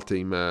för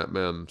allting med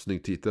en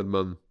snygg titel.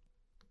 Men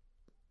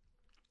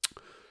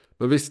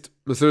visst,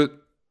 men så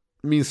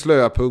min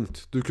slöa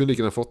punkt, du kunde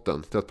lika gärna fått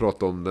den till att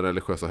prata om den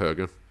religiösa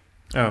högern.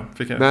 Ja,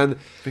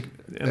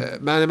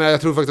 men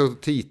jag tror faktiskt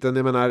också titeln,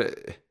 jag menar,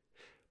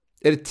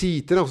 är det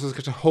titeln också som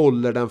kanske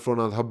håller den från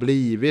att ha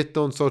blivit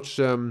någon sorts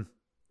för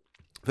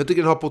jag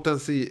tycker den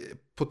har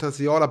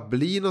potential att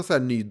bli någon sån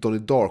här ny Donnie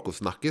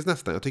Darko-snackis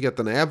nästan. Jag tycker att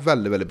den är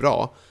väldigt, väldigt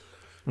bra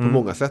på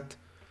många sätt.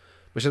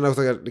 Men jag känner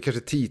också att det kanske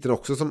är titeln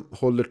också som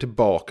håller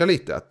tillbaka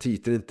lite, att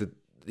titeln inte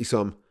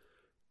liksom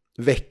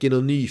väcker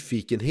någon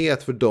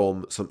nyfikenhet för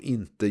dem som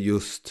inte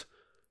just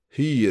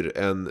hyr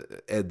en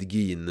Ed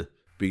Gein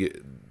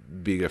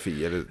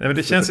biografi. Eller, nej, men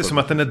det känns ju som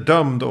att den är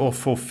dömd att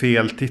få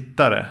fel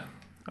tittare.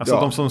 Alltså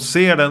de som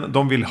ser den,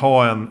 de vill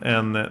ha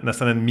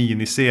nästan en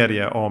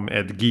miniserie om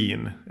Ed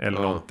Gein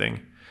eller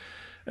någonting.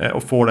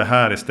 Och får det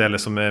här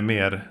istället som är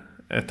mer...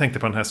 Jag tänkte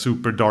på den här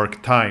Super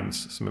Dark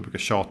Times som jag brukar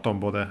tjata om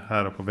både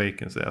här och på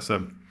Vacancy.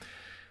 Alltså,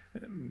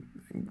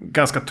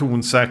 ganska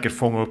tonsäkert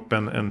fånga upp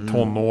en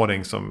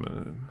tonåring som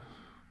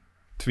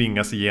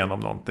tvingas igenom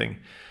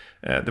någonting.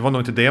 Det var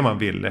nog inte det man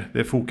ville.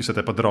 Det fokuset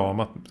är på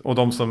dramat. Och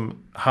de som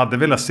hade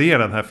velat se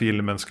den här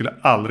filmen skulle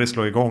aldrig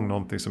slå igång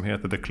någonting som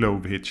heter The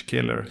Clove Hitch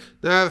Killer.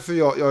 Nej, för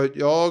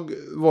jag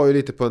var ju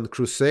lite på en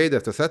crusade efter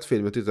att ha sett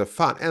filmen och tyckte att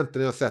fan,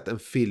 äntligen har jag sett en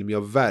film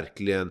jag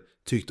verkligen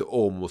tyckte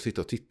om att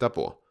sitta och titta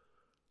på.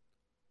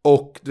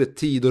 Och du vet,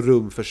 tid och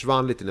rum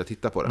försvann lite när jag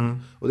tittade på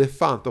den. Och det är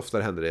fan inte ofta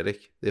det händer, Erik.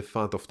 Det är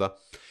fan inte ofta.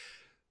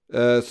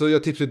 Så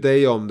jag tipsade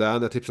dig om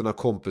den, jag tipsade några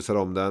kompisar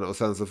om den, och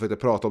sen så fick jag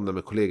prata om den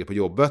med kollegor på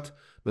jobbet.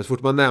 Men så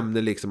fort man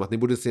nämner liksom att ni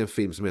borde se en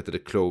film som heter The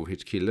Clove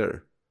Hitch Killer,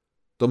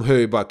 de hör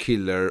ju bara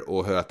killer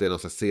och hör att det är någon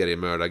sån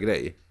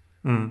seriemördargrej.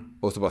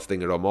 Och så bara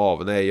stänger de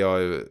av. Nej,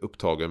 jag är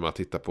upptagen med att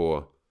titta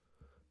på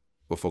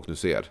vad folk nu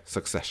ser,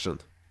 Succession.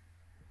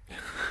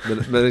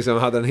 Men liksom,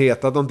 hade den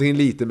hetat någonting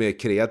lite mer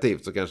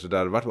kreativt så kanske det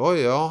hade varit, oj,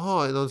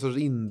 jaha, någon sorts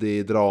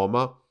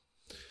indie-drama.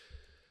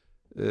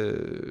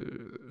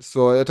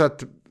 Så jag tror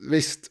att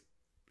visst,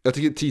 jag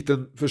tycker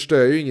titeln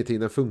förstör ju ingenting.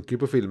 Den funkar ju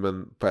på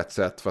filmen på ett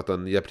sätt för att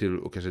den hjälper till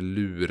att kanske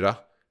lura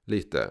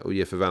lite och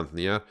ge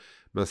förväntningar.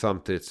 Men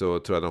samtidigt så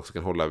tror jag den också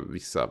kan hålla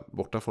vissa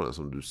borta från den,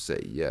 som du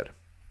säger.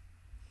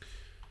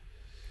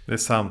 Det är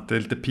sant, det är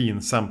lite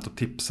pinsamt att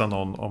tipsa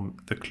någon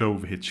om The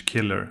Clove Hitch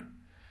Killer.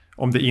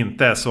 Om det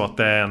inte är så att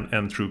det är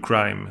en true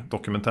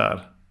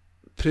crime-dokumentär.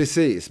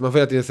 Precis, man får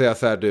egentligen säga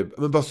så här,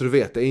 men bara så du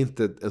vet, det är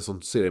inte en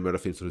sån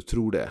seriemördarfilm som du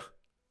tror det är.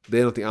 Det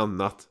är någonting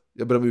annat.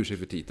 Jag ber om ursäkt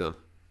för titeln.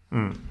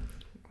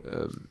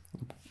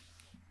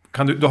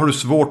 Då har du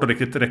svårt att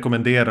riktigt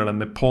rekommendera den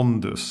med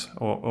pondus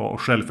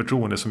och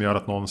självförtroende som gör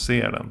att någon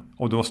ser den.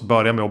 Och du måste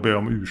börja med att be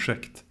om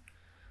ursäkt.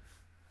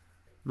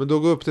 Men då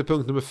går upp till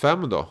punkt nummer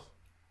 5 då.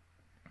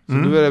 Så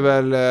nu är det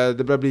väl,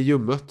 det börjar bli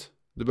ljummet.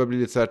 Det börjar bli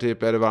lite så här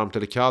typ, är det varmt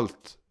eller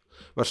kallt?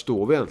 Var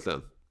står vi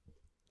egentligen?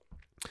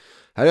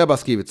 Här har jag bara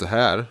skrivit så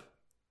här.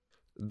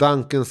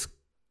 Duncan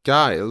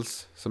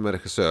Skiles, som är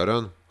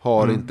regissören,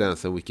 har inte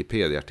ens en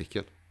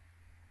Wikipedia-artikel.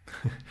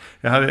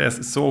 Jag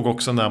såg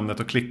också namnet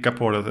och klickade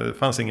på det. Det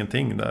fanns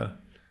ingenting där.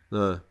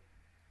 Nej.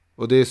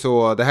 Och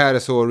det här är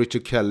så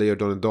Richard Kelly och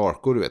Donnie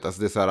Darko, du vet.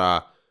 Alltså det är så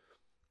här,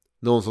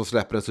 någon som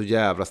släpper en så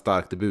jävla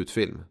stark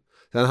debutfilm.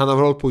 Sen han har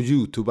väl hållit på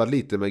YouTube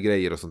lite med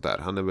grejer och sånt där.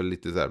 Han är väl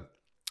lite så här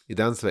i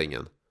den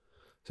svängen.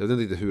 Så jag vet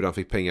inte hur han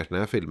fick pengar till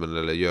den här filmen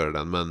eller göra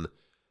den, men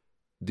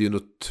det är en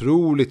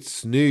otroligt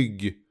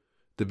snygg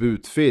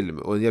debutfilm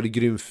och en jävligt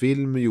grym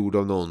film gjord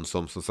av någon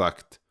som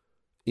sagt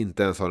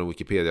inte ens har en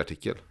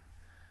Wikipedia-artikel.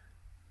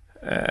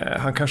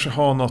 Han kanske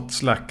har något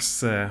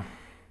slags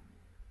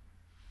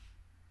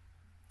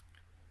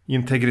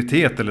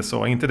integritet eller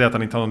så. Inte det att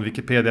han inte har någon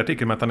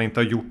Wikipedia-artikel, men att han inte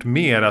har gjort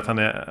mer, att han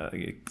är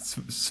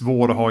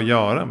svår att ha att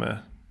göra med.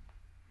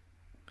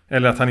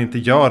 Eller att han inte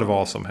gör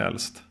vad som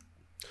helst.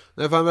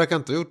 Nej, för han verkar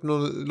inte ha gjort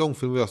någon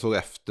långfilm jag såg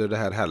efter det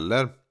här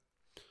heller.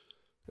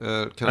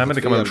 Nej, men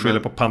det kan man skylla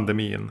på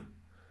pandemin.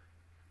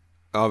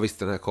 Ja, visst,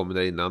 den här kom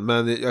där innan.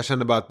 Men jag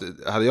kände bara att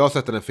hade jag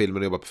sett den här filmen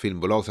och jobbat på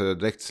filmbolag så hade jag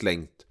direkt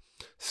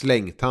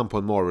slängt han på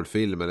en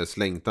Marvel-film eller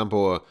slängt han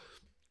på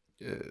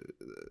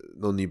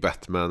någon ny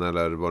Batman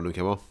eller vad det nu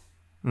kan vara.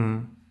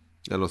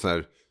 Eller något så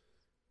här,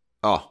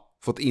 ja,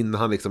 fått in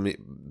han liksom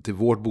till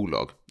vårt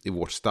bolag, i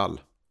vårt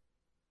stall.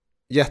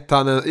 Gett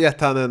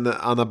han en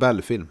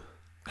Annabelle-film.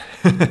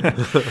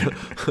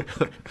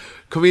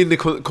 Kom in i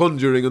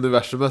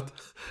Conjuring-universumet.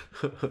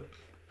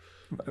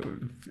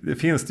 Det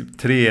finns typ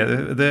 3.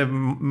 Det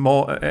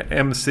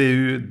är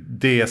MCU,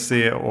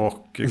 DC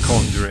och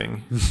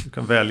Conjuring. Du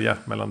kan välja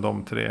mellan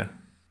de 3.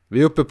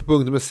 Vi är uppe på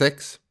punkt nummer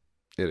 6,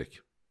 Erik.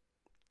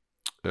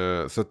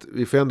 Så att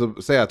vi får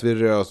ändå säga att vi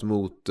rör oss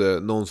mot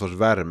någon sorts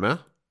värme.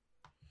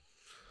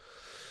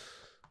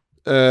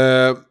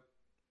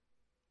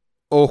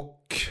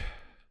 Och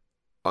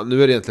ja,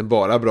 nu är det egentligen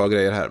bara bra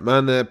grejer här.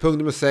 Men punkt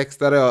nummer 6,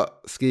 där har jag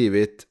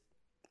skrivit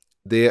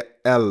det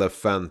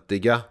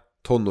elefantiga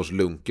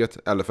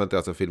tonårslunket. Elephant är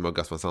alltså en film av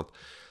Gus Van Sant.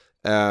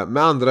 Med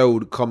andra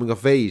ord, coming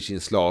of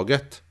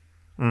age-inslaget.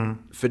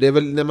 För det är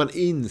väl när man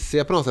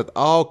inser på något sätt,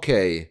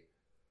 okej.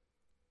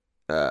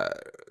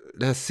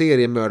 Den här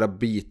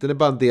seriemördarbiten är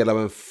bara en del av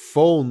en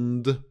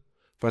fond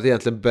för att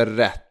egentligen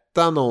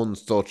berätta någon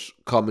sorts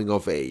coming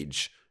of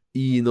age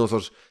i någon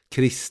sorts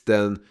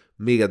kristen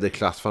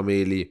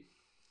medelklassfamilj,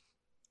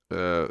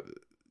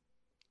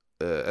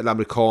 eller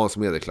amerikansk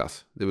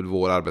medelklass. Det är väl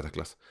vår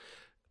arbetarklass.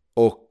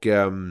 Och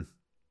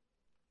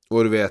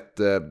du vet,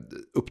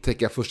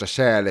 upptäcka första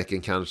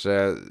kärleken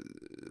kanske,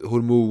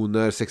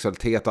 hormoner,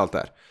 sexualitet, allt det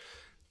här.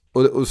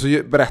 Och så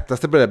berättas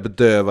det på det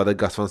bedövade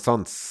Gus Van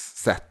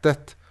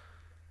Sant-sättet.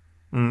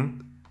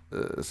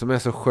 Som är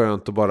så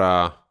skönt att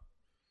bara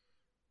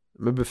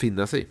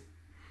befinna sig i.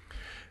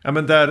 Ja,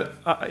 men där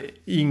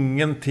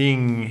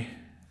ingenting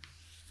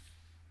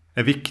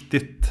är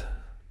viktigt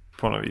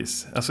på något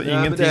vis. Alltså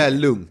ingenting. Men det här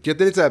lunket,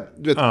 det är lite så här,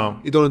 du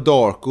vet, i Donnie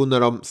Darko när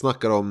de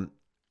snackar om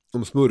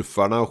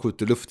smurfarna och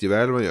skjuter luftgevär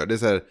eller vad man gör. Det är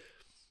så här,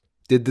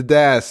 det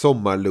där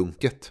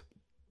sommarlunket.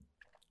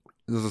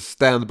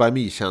 Stand by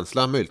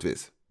me-känsla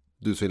möjligtvis.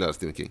 Du som gillar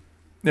Stephen King.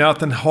 Ja, att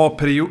den har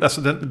period,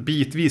 alltså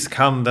bitvis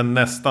kan den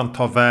nästan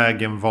ta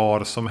vägen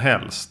var som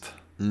helst.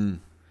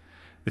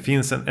 Det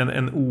finns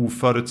en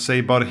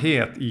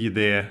oförutsägbarhet i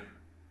det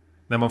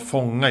när man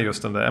fångar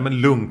just den där. Ja,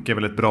 men lunk är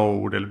väl ett bra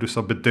ord, eller du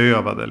sa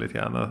bedövade lite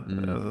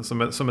grann.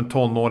 Som en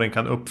tonåring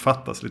kan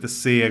uppfattas lite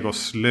seg och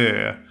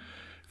slö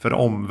för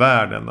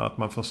omvärlden, att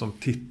man får som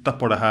titta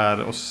på det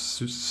här och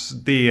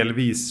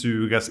delvis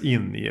sugas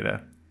in i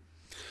det.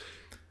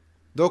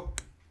 Dock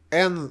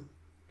en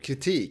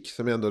kritik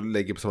som jag ändå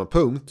lägger på samma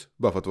punkt,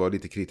 bara för att vara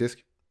lite kritisk.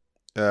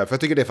 För jag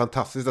tycker det är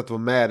fantastiskt att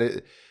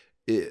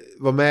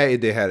vara med i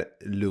det här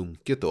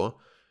lunket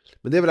då.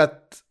 Men det är väl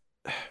att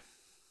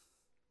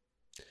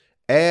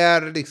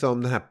är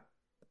liksom den här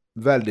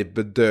väldigt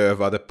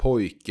bedövade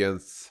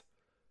pojkens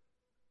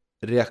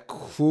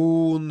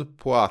reaktion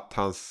på att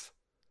hans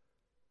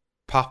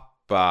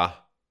pappa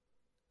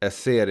är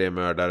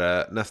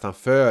seriemördare nästan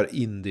för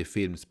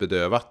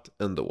indiefilmsbedövat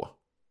ändå.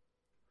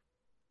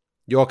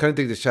 Jag kan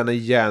inte riktigt känna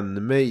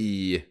igen mig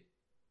i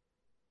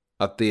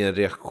att det är en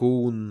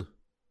reaktion.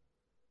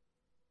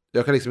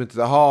 Jag kan liksom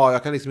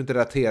inte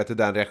relatera till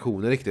den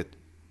reaktionen riktigt,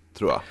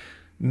 tror jag.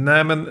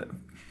 Nej, men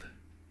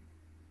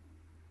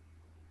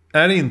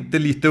är det inte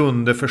lite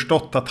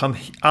underförstått att han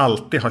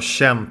alltid har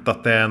känt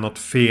att det är något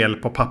fel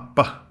på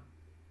pappa?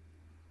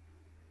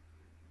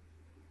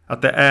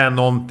 Att det är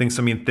någonting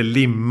som inte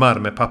limmar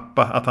med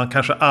pappa. Att han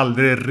kanske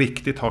aldrig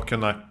riktigt har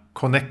kunnat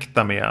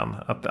connecta med han.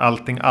 Att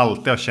allting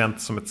alltid har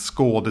känts som ett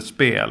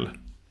skådespel.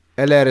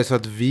 Eller är det så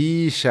att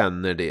vi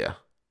känner det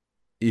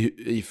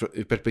i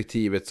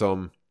perspektivet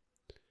som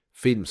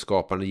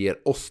filmskaparna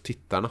ger oss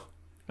tittarna?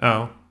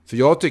 Ja. För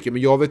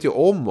jag vet ju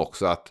om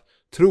också att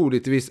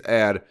troligtvis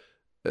är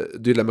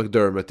Dylan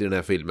McDermott i den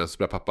här filmen som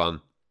spelar pappan,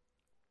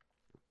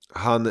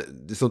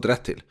 det står inte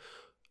rätt till.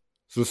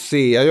 Så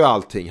ser jag ju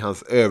allting,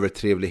 hans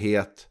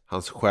övertrevlighet,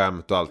 hans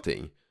skämt och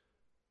allting,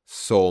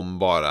 som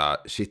bara,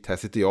 shit, här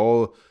sitter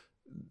jag och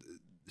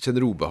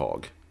känner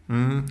obehag.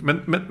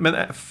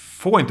 Men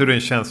får inte du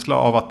en känsla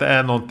av att det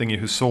är någonting i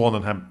hur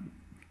sonen här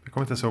Jag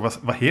kommer inte ens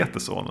ihåg, vad heter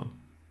sonen?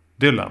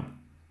 Dylan?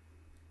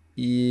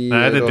 Nej,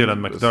 det är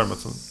Dylan McDermott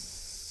som...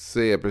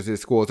 Se,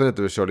 precis. Skådespelaren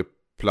heter väl Charlie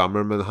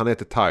Plummer, men han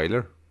heter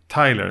Tyler.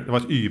 Tyler, det var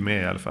ett Y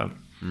med i alla fall.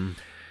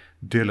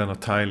 Dylan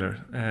och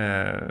Tyler.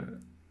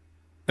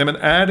 Nej, men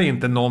är det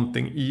inte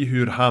någonting i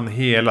hur han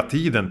hela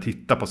tiden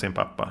tittar på sin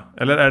pappa?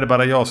 Eller är det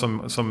bara jag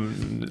som...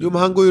 Jo,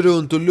 men han går ju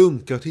runt och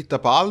lunkar och tittar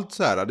på allt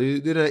så här. Det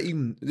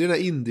är den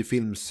här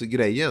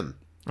indiefilmsgrejen.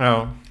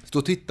 Ja. Stå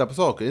och titta på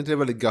saker, är inte det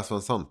väldigt Gus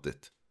Van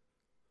Santigt?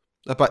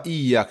 Att bara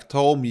iaktta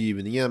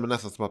omgivningen, men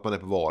nästan som att man är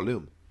på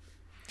Valium.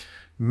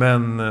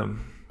 Men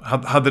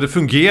hade det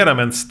fungerat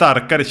med en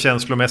starkare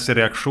känslomässig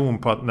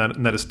reaktion på att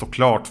när det står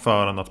klart för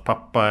honom att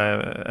pappa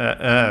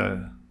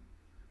är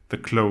the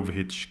Clove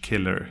Hitch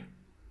Killer?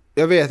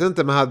 Jag vet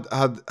inte, men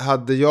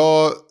hade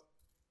jag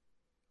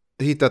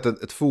hittat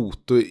ett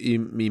foto i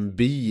min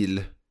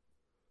bil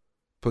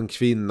på en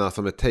kvinna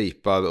som är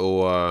tejpad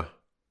och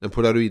en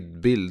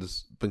polaroidbild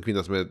på en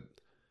kvinna som är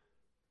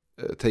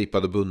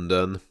tejpad och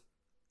bunden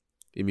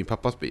i min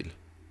pappas bil,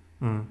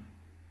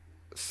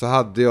 så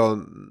hade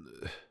jag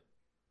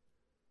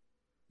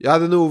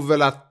hade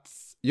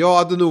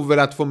nog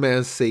velat få med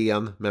en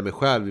scen med mig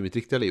själv i mitt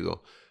riktiga liv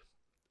då,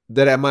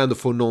 där man ändå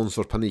får någon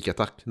sorts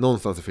panikattack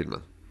någonstans i filmen.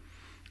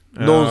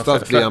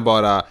 Någonstans blir han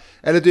bara,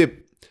 eller typ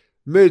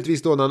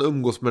möjligtvis då när han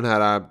umgås med den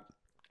här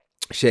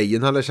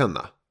tjejen han lär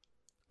känna,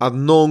 att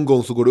någon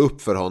gång så går det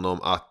upp för honom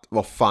att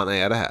vad fan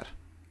är det här?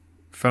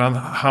 För han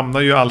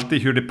hamnar ju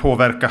alltid hur det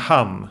påverkar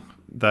han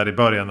där i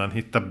början när han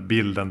hittar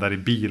bilden där i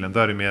bilen.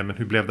 Där är det mer, men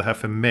hur blev det här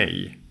för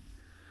mig?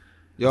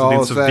 Ja,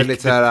 och så är det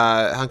lite så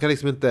här, han kan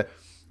liksom inte...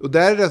 Och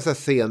där är det en sån här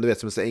scen, du vet,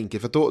 som är så enkel.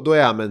 För då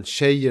är han med en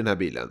tjej i den här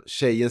bilen.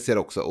 Tjejen ser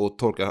också och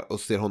tolkar och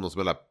ser honom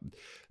som en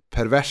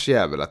pervers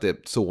jävel, att det är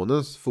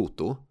sonens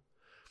foto.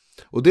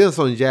 Och det är en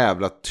sån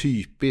jävla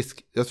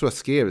typisk, jag tror jag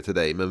skrev det till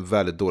dig, men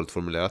väldigt dåligt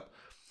formulerat.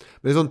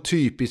 Men en sån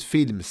typisk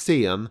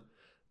filmscen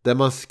där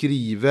man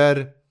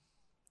skriver,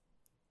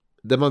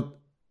 där man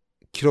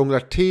krånglar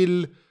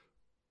till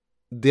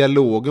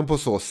dialogen på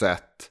så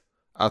sätt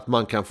att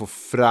man kan få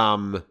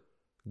fram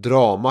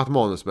dramat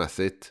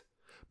manusmässigt,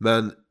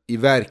 men i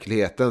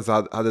verkligheten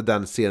så hade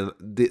den scenen,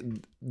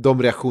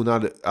 de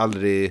reaktionerna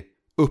aldrig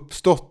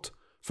uppstått,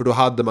 för då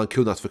hade man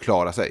kunnat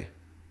förklara sig.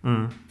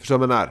 Förstår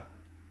man när?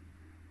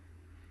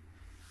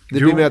 Det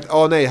blir med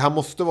att, nej, han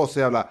måste vara så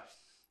jävla,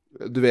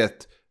 du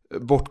vet,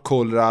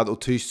 bortkollrad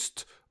och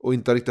tyst och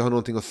inte riktigt ha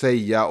någonting att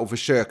säga och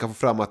försöka få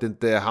fram att det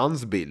inte är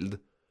hans bild,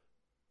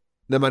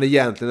 när man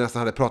egentligen nästan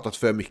hade pratat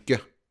för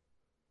mycket.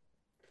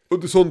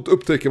 Och sånt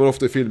upptäcker man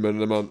ofta i filmer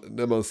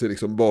när man ser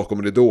liksom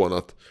bakom ridån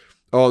att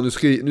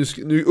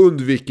nu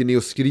undviker ni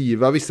att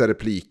skriva vissa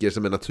repliker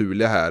som är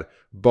naturliga här,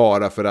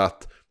 bara för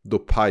att då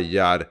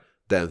pajar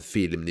den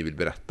film ni vill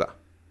berätta.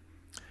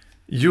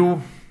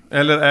 Jo,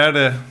 eller är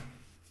det,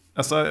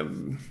 alltså,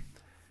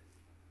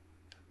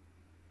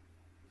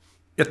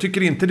 jag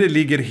tycker inte det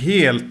ligger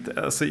helt,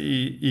 alltså,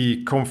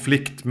 i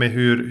konflikt med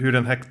hur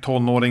den här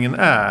tonåringen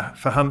är.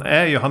 För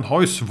han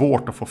har ju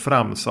svårt att få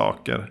fram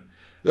saker.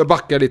 Jag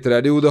backar lite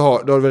där, jo, det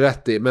har du väl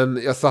rätt i.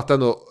 Men jag satt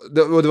ändå,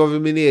 det var väl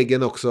min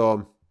egen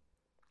också,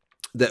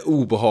 det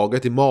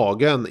obehaget i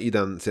magen i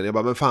den scenen. Jag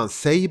bara, men fan,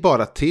 säg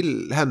bara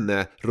till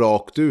henne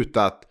rakt ut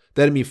att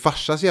det är min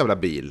farsas jävla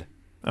bil.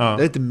 Ja.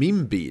 Det är inte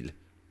min bil.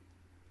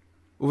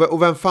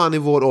 Och vem fan i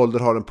vår ålder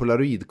har en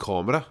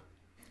polaroidkamera?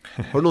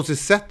 Har du någonsin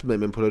sett mig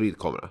med en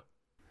polaroidkamera?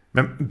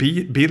 Men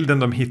bilden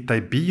de hittar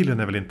i bilen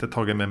är väl inte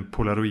tagen med en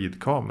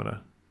polaroidkamera?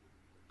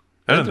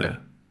 Är det det?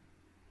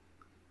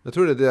 Jag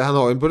tror det. Han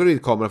har en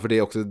polaroidkamera, för det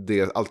är också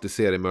det alltid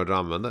seriemördare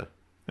använder.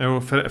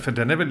 Jo, för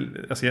den är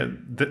väl, alltså,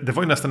 det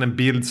var ju nästan en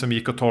bild som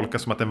gick att tolka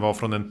som att den var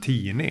från en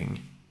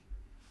tidning.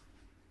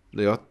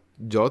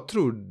 Jag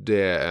tror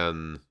det är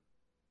en...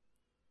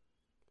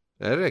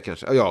 Är det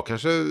kanske? Ja,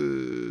 kanske...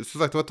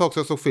 Som sagt, det var ett tag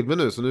sedan jag såg filmen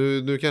nu, så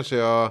nu kanske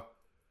jag...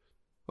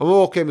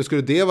 Okej, men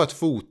skulle det vara ett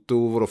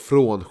foto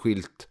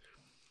frånskilt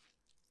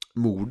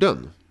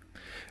morden?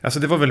 Alltså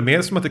det var väl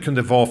mer som att det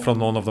kunde vara från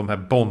någon av de här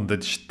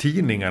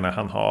bondage-tidningarna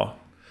han har.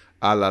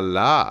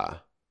 Alala.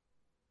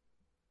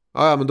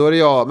 Ja, men då är det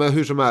jag. Men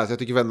hur som helst, jag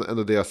tycker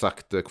ändå det jag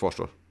sagt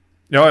kvarstår.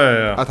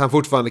 Ja. Att han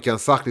fortfarande kan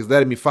sagt, det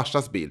här är min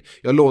farsas bil.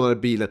 Jag lånade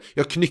bilen,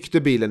 jag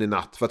knyckte bilen i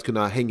natt för att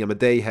kunna hänga med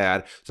dig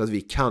här, så att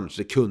vi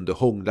kanske kunde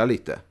hångla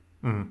lite.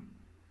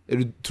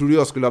 Tror du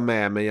jag skulle ha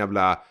med mig en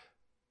jävla...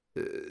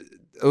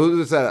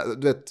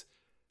 du vet,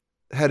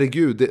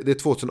 herregud, det är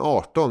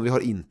 2018, vi har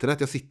internet,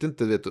 jag sitter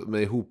inte, vet,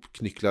 med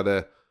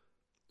ihopknycklade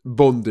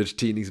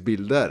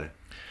bondage-tidningsbilder.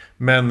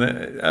 Men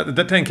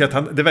där tänker jag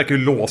att det verkar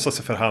ju låsa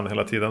sig för han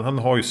hela tiden. Han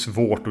har ju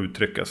svårt att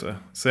uttrycka sig.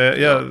 Så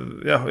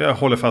jag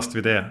håller fast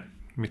vid det,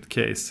 mitt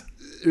case.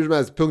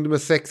 Punkt nummer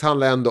 6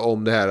 handlar ändå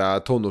om det här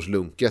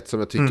tonårslunket som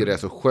jag tycker är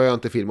så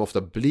skönt i film.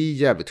 Ofta blir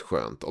jävligt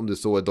skönt. Om det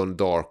så är Donnie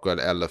Darko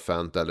eller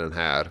Elephant eller den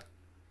här.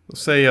 Då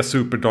säger jag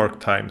Super Dark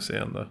Times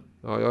igen då.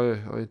 Ja, jag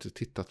har inte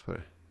tittat på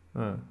det.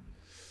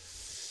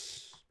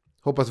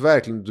 Hoppas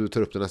verkligen du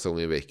tar upp den nästa gång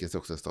i Vikings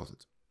också nästa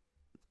avsnitt.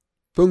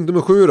 Punkt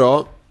nummer 7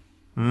 då.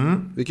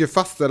 Vi kan ju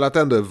fastställa att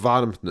det ändå är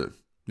varmt nu.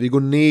 Vi går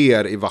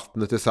ner i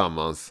vattnet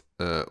tillsammans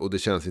och det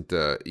känns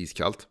inte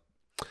iskallt.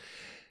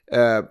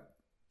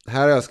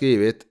 Här har jag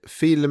skrivit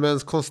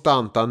filmens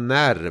konstanta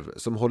nerv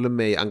som håller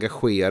mig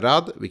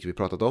engagerad, vilket vi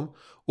pratat om,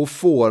 och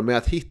får mig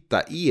att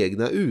hitta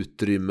egna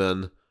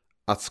utrymmen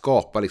att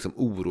skapa liksom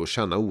oro och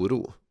känna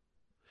oro.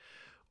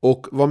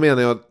 Och vad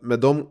menar jag med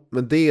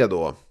det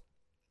då?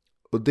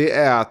 Och det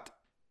är att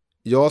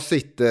jag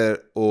sitter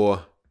och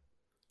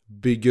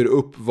bygger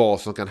upp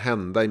vad som kan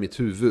hända i mitt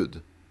huvud.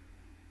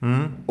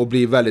 Och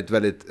blir väldigt,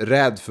 väldigt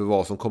rädd för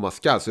vad som komma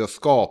skall. Så jag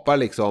skapar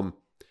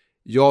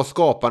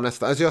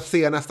nästan, alltså jag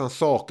ser nästan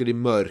saker i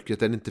mörkret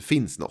där det inte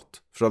finns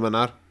något. Förstår du vad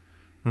jag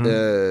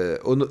menar?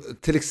 Och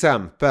till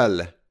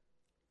exempel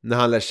när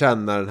han lär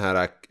känna den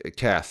här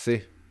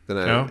Cassie, den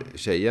här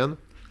tjejen,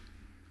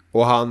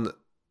 och han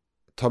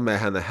tar med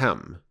henne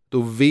hem.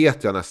 Då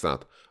vet jag nästan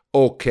att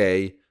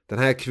okej, den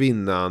här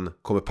kvinnan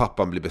kommer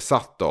pappan bli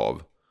besatt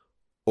av.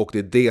 Och det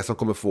är det som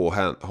kommer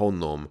få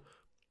honom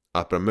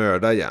att börja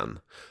mörda igen.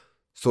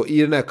 Så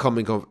i den här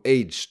coming of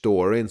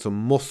age-storyn så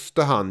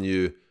måste han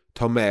ju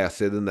ta med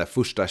sig den där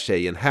första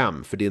tjejen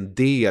hem. För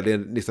det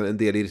är liksom en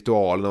del i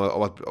ritualen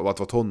av att vara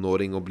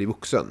tonåring och bli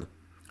vuxen.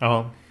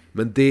 Ja.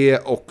 Men det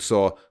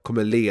också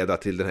kommer leda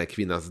till den här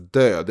kvinnans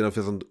död. Det är något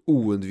sånt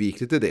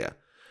oundvikligt i det.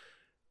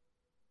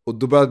 Och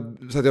då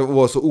började så att jag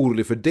var så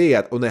orolig för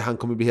det. Och när han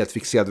kommer bli helt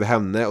fixerad vid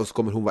henne. Och så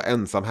kommer hon vara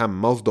ensam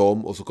hemma hos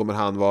dem. Och så kommer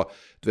han vara,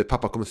 du vet,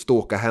 pappa kommer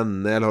ståka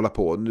henne eller hålla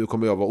på. Nu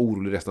kommer jag vara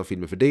orolig resten av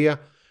filmen för det.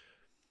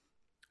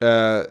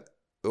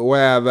 Och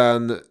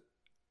även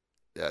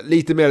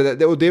lite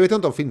mer, och det vet jag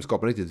inte om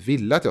filmskaparen riktigt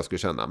ville att jag skulle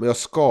känna. Men jag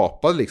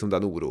skapade liksom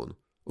den oron.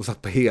 Och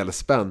satt på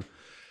helspänn.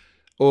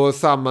 Och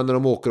samma när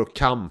de åker och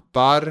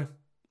kampar.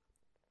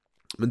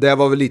 Men det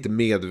var väl lite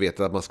medvetet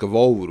att man ska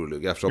vara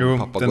orolig. Eftersom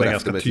pappa går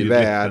efter med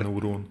gevär.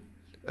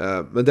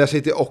 Men där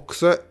sitter jag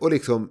också och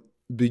liksom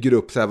bygger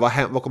upp så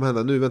här, vad kommer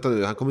hända nu? Vänta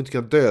nu, han kommer inte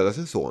kunna döda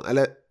sin son.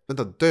 Eller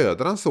vänta,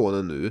 dödar han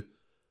sonen nu?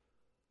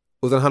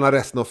 Och sen handlar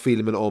resten av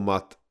filmen om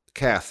att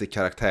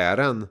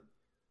Cassie-karaktären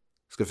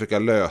ska försöka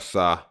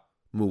lösa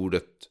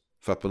mordet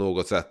för att på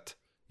något sätt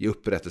ge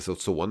upprättelse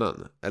åt sonen.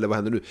 Eller vad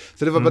händer nu?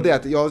 Så det var bara det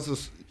att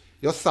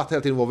jag satt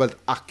hela tiden och var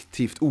väldigt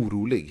aktivt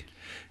orolig.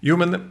 Jo,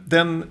 men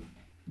den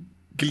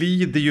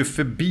glider ju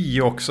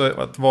förbi också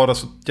att vara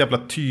så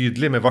jävla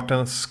tydlig med vart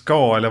den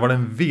ska eller vad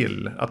den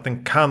vill. Att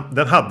han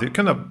hade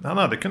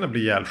kunnat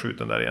bli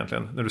ihjälskjuten där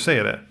egentligen, när du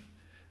säger det.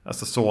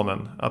 Alltså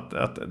sonen.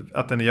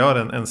 Att den gör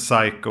en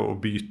psycho och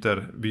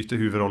byter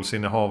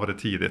huvudrollsinnehavare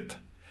tidigt.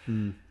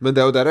 Men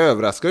där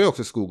överraskar ju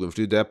också skogen.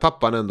 För det är där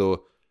pappan ändå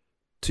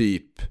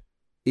typ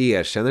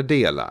erkänner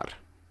delar.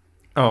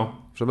 Ja.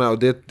 Och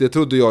det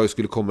trodde jag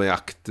skulle komma i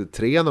akt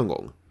 3 någon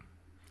gång.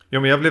 Ja,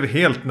 men jag blev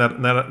helt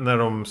när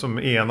de som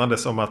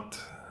enades om att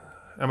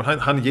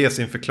han ger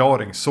sin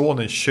förklaring.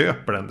 Sonen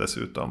köper den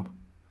dessutom.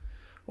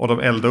 Och de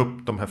eldar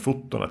upp de här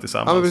fotorna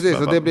tillsammans. Ja, men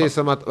precis. Och det blir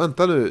som att,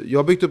 vänta nu. Det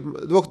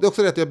var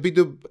också rätt, jag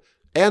byggde upp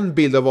en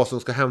bild av vad som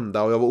ska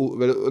hända. Och jag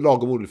var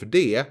lagom orolig för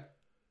det.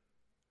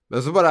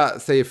 Men så bara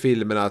säger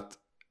filmen att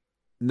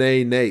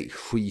nej,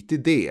 skit i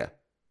det.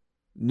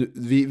 Nu,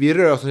 vi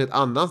rör oss helt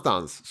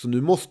annanstans. Så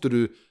nu måste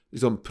du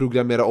liksom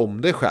programmera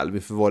om dig själv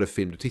inför vad det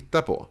film du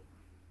tittar på.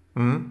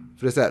 För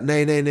det är så här,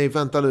 nej,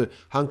 vänta nu.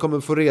 Han kommer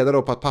få reda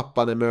då på att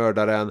pappan är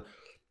mördaren.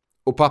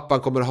 Och pappan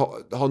kommer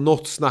ha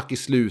något snack i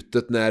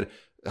slutet när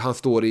han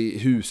står i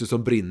huset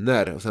som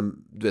brinner. Och sen,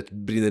 du vet,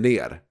 brinner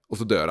ner. Och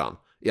så dör han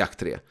i akt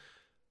 3.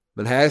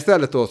 Men här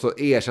istället då så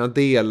erkänner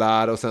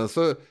delar. Och sen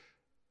så,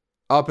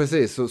 ja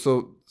precis,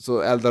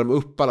 så eldar de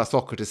upp alla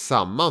saker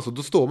tillsammans. Och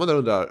då står man där och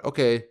undrar,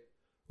 okej.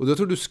 Och jag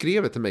tror du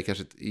skrev det till mig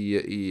kanske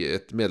i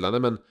ett meddelande.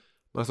 Men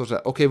man står så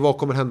här, okej, vad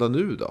kommer hända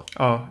nu då?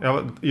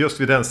 Ja, just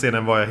vid den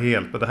scenen var jag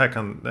helt, men det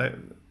här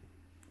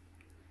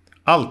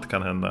allt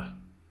kan hända.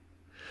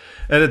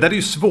 Det där är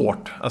ju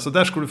svårt. Alltså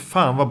där skulle du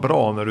fan vara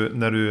bra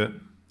när du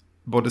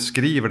både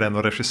skriver den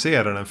och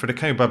regisserar den. För det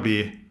kan ju bara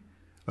bli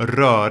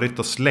rörigt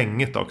och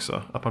slängigt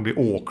också. Att man blir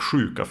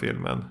åksjuk av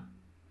filmen.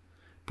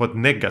 På ett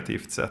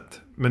negativt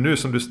sätt. Men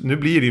nu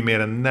blir det ju mer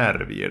en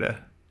nerv i det.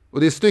 Och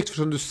det är snyggt, för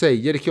som du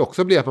säger, det kan ju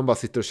också bli att man bara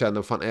sitter och känner,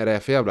 vad fan är det här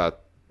för jävla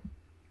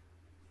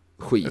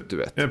skit, du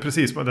vet. Ja,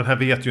 precis, men den här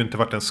vet ju inte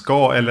vart den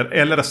ska.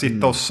 Eller att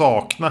sitta och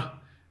sakna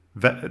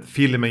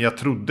filmen jag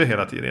trodde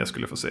hela tiden jag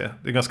skulle få se.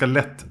 Det är ganska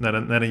lätt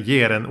när den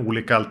ger en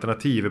olika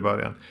alternativ i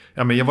början.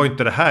 Ja, men jag var ju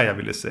inte det här jag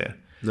ville se.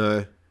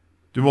 Nej.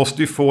 Du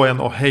måste ju få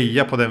en att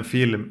heja på den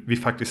film vi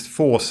faktiskt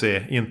får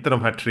se. Inte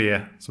de här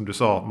 3 som du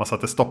sa man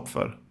satte stopp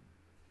för.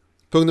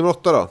 Punkt nummer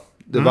 8 då.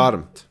 Det är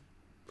varmt.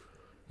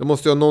 Då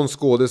måste jag ha någon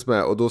skådis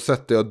med. Och då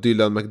sätter jag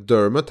Dylan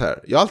McDermott här.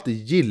 Jag har alltid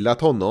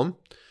gillat honom.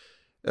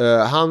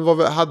 Han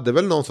hade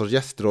väl någon sorts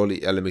gästroll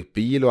i Ally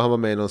McBeal. Och han var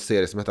med i någon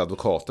serie som hette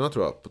Advokaterna,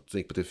 tror jag. Som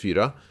gick på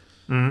TV4.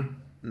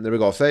 När det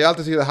begav sig. Jag har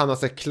alltid tyckt att han har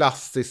så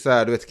klassiskt,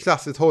 du vet,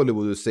 klassiskt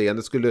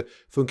Hollywood-utseende. Det skulle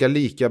funka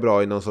lika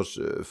bra i någon sorts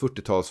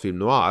 40-talsfilm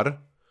noir.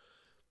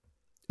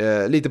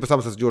 Lite på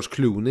samma sätt som George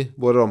Clooney.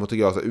 Båda de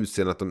tycker jag har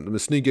utseende att de är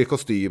snygga i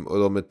kostym och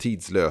de är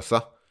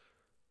tidslösa.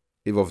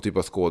 i vad för typ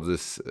av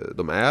skådis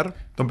de är.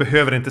 De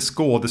behöver inte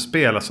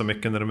skådespela så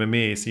mycket när de är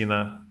med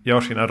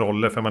gör sina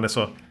roller, för man är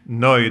så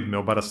nöjd med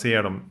att bara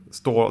se dem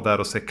stå där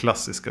och se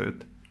klassiska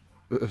ut.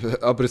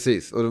 Ja,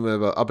 precis. Och de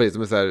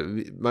är så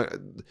här,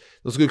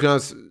 de skulle kunna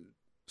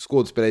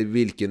skådespela i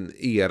vilken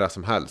era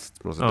som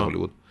helst på något sätt i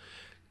Hollywood.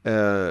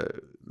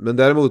 Men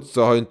däremot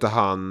så har inte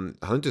han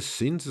har inte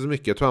synts så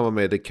mycket. Jag tror han var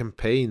med i The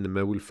Campaign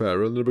med Will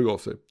Ferrell när det begav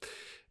sig.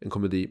 En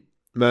komedi.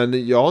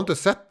 Men jag har inte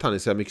sett han i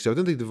så här mycket, så jag vet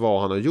inte riktigt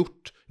vad han har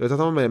gjort. Jag vet att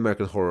han var med i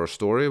American Horror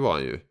Story, var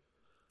han ju.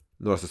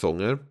 Några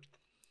säsonger.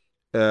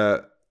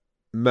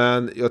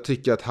 Men jag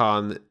tycker att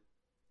han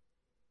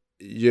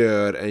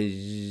gör en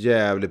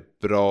jävligt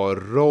bra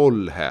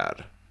roll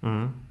här.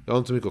 Jag har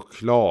inte så mycket att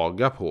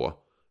klaga på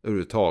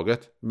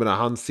överhuvudtaget. Men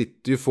han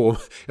sitter ju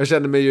jag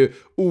känner mig ju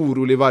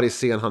orolig varje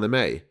scen han är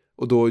med i.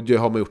 Och då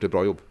har man gjort ett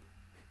bra jobb.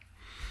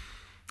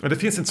 Det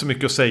finns inte så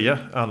mycket att säga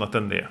annat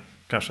än det,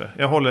 kanske.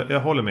 Jag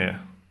håller med.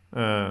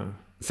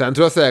 Sen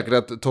tror jag säkert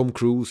att Tom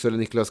Cruise eller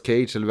Nicolas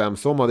Cage eller vem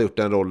som hade gjort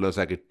den rollen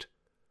säkert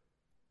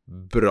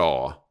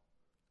bra.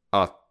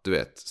 Att, du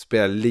vet,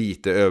 spela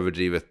lite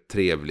överdrivet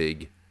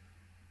trevlig.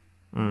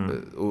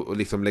 Och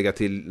liksom lägga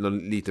till någon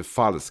lite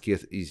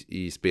falskhet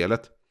i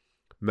spelet.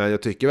 Men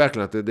jag tycker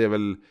verkligen att det är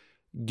väl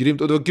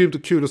grymt. Och det var grymt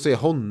och kul att se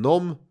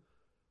honom.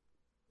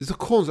 Det är så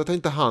konstigt att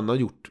inte han har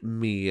gjort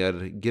mer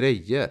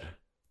grejer.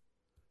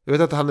 Jag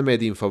vet att han är med i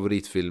din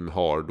favoritfilm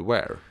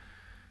Hardware.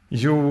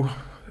 Jo,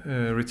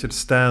 Richard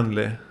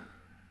Stanley.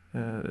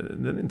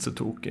 Den är inte så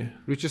tokig.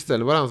 Richard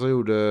Stanley var han som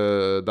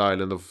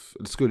gjorde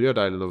skulle göra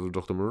The Island of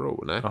Dr.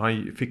 Moreau, nej? Ja,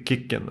 han fick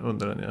kicken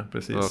under den, ja,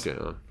 precis. Okay,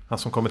 ja. Han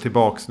som kommer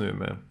tillbaks nu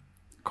med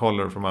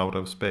Color from Out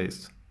of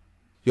Space.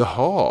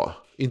 Jaha,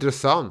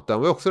 intressant. Den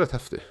var ju också rätt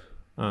häftig.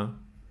 Ja.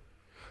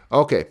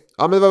 Okej.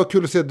 Ja, men det var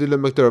kul att se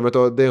Dylan McDermott,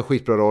 och det är en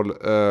skitbra roll.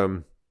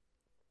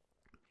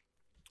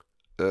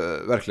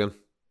 Verkligen.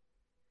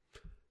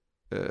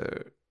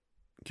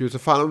 Kul så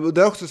fan.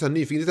 Det är också så här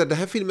nyfiken. Den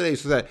här filmen är ju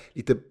så här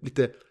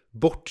lite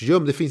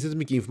bortgömd. Det finns inte så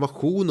mycket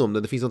information om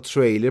den. Det finns någon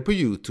trailer på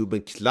YouTube,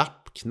 en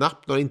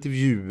knappt några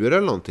intervjuer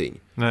eller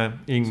någonting. Nej,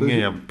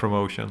 ingen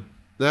promotion.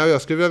 Nej,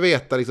 jag skulle vilja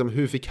veta liksom,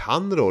 hur fick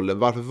han rollen?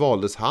 Varför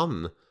valdes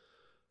han?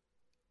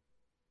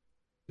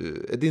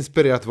 Ett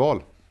inspirerat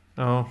val.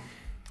 Ja,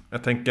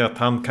 jag tänker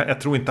att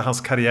jag tror inte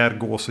hans karriär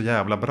går så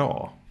jävla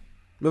bra.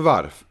 Men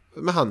varför?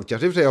 Men han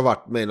kanske i och för sig har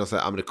varit med i någon sån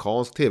här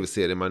amerikansk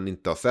tv-serie man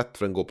inte har sett,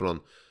 för den går på någon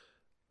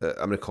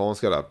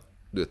amerikansk, eller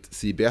du vet,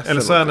 CBS.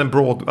 Eller så är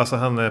han alltså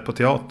han är på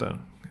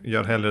teater.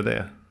 Gör hellre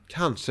det.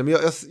 Kanske, men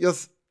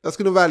jag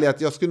skulle nog välja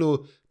att jag skulle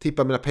nog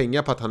tippa mina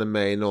pengar på att han är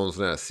med i någon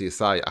sån här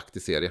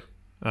CSI-aktig serie.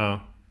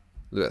 Ja.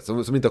 Du vet,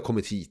 som inte har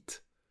kommit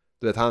hit.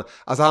 Du vet,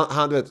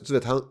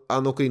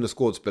 han åker in och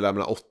skådespelar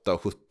mellan 8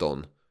 och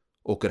 17.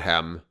 Åker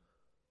hem.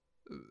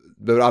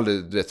 Behöver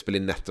aldrig spela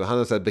in nätter. Han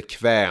har så här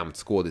bekvämt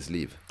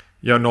skådisliv.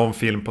 Gör någon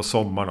film på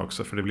sommaren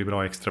också, för det blir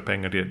bra extra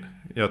pengar till.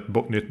 Gör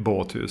ett nytt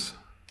båthus.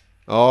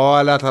 Ja,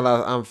 eller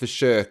att han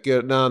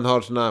försöker, när han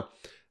har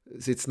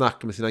sitt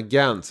snack med sina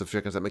agent, så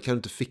försöker han säga, men kan du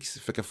inte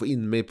försöka få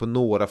in mig på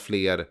några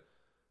fler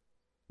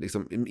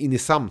liksom, in i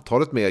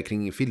samtalet med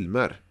kring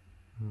filmer.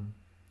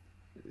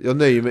 Jag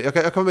nöjer mig,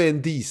 jag kan vara med i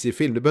en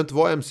DC-film. Det behöver inte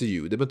vara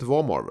MCU, det behöver inte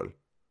vara Marvel.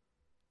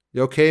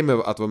 Jag är okej med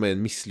att vara med i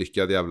en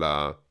misslyckad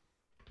jävla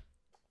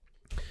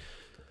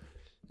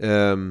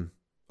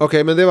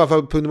Okej, men det var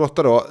för punkt nummer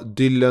 8 då.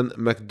 Dylan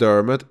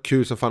McDermott.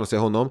 Kul som fan att se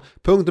honom.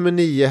 Punkt nummer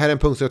 9. Här är en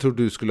punkt som jag tror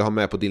du skulle ha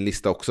med på din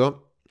lista också. Här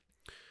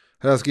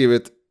har jag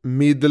skrivit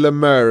Middle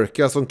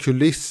America som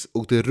kuliss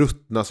och det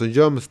ruttna som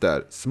göms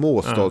där.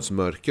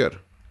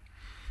 Småstadsmörker.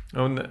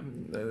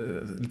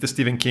 Lite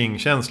Stephen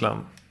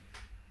King-känslan.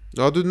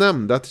 Ja, du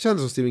nämnde att det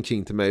kändes som Stephen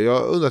King till mig. Jag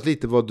har undrat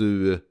lite vad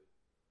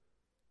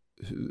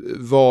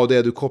det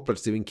är du kopplar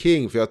till Stephen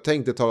King. För jag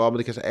tänkte men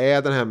det kanske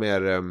är den här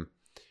mer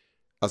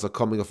alltså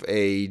coming of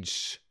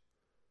age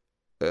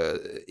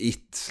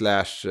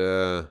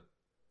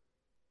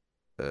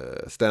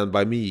Stand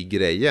By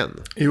Me-grejen.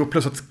 Jo,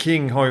 plus att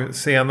King har ju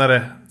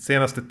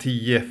senaste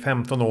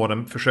 10-15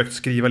 åren försökt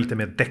skriva lite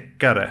mer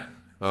deckare.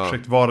 Ja.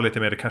 Försökt vara lite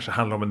mer, det kanske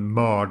handlar om en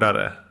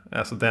mördare.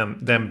 Alltså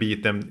den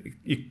biten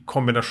i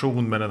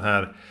kombination med den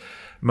här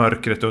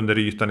mörkret under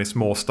ytan i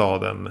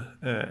småstaden.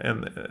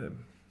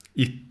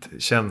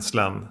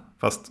 It-känslan.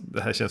 Fast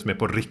det här känns mer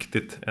på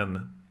riktigt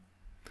än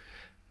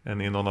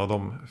i någon av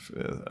de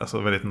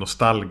alltså väldigt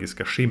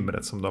nostalgiska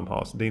skimret som de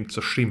har. Så det är inte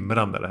så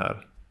skimrande det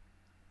här.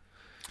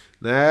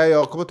 Nej,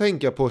 jag kommer att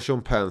tänka på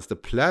Sean Penn's The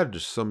Pledge,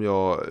 som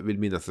jag vill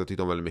minnas att jag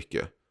tyckte om väldigt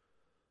mycket.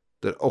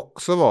 Där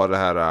också var det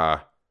här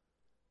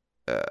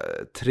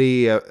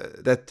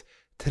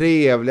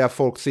trevliga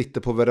folk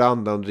sitter på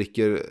verandan och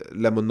dricker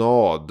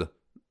lemonad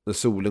när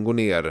solen går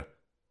ner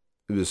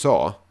i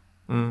USA.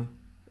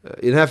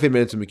 I den här filmen är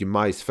det inte så mycket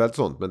majsfält och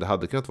sånt, men det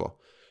hade kunnat vara.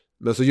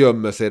 Men så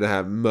gömmer sig det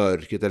här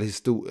mörkret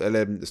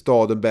eller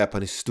staden bär på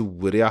en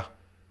historia.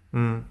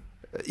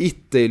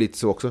 It är ju lite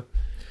så också.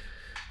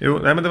 Jo,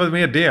 nej, men det var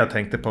mer det jag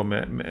tänkte på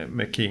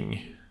med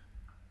King.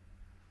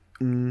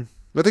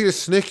 Jag tycker det är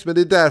snyggt, men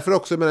det är därför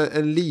också, men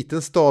en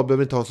liten stad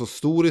behöver inte ha en så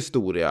stor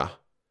historia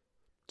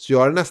Så jag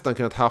hade nästan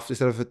kunnat haft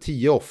istället för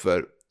 10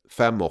 offer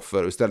 5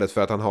 offer, och istället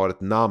för att han har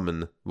ett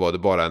namn var det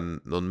bara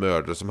någon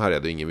mördare som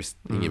härjade och ingen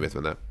vet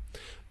vem det är.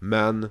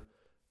 Men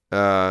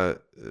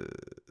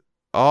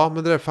ja,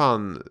 men det är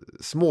fan,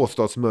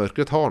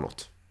 småstadsmörkret har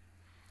något.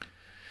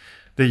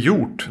 Det är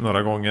gjort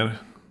några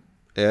gånger.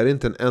 Är det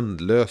inte en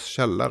ändlös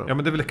källare? Ja,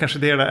 men det är väl kanske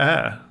det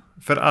är.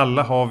 För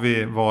alla har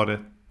vi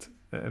varit,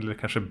 eller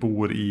kanske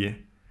bor i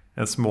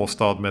en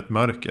småstad med ett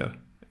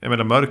mörker. Jag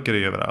menar, mörker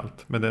är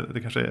överallt, men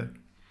det kanske är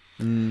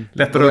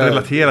lättare att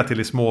relatera till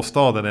i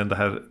småstaden än det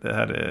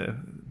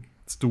här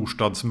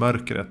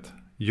storstadsmörkret,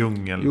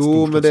 djungeln.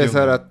 Jo, men det är så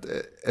här att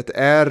ett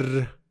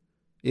R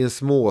i en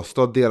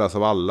småstad delas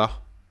av alla.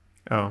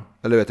 Ja.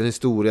 Eller vet, en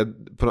historia,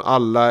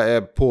 alla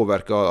är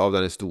påverkade av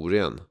den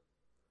historien.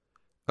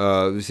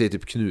 Vi säger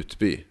typ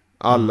Knutby.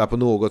 Alla på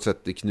något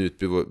sätt i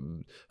Knutby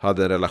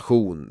hade en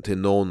relation till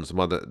någon som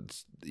hade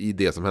i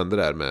det som hände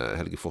där med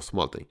Helge Fossmo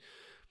och allting.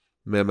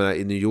 Men jag menar,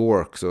 i New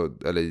York så,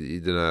 eller i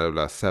den här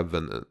jävla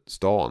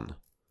Seven-stan,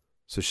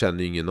 så känner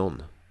ju ingen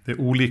någon. Det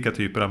är olika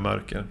typer av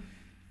mörker.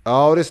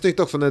 Ja, och det är snyggt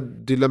också när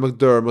Dylan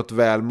McDermott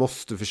väl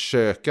måste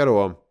försöka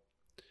då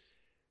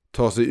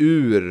ta sig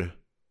ur.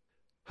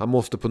 Han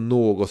måste på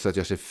något sätt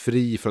göra sig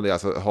fri från det,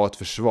 alltså ha ett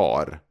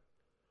försvar.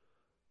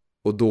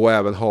 Och då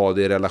även ha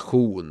det i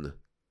relation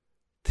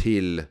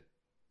till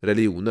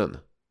religionen.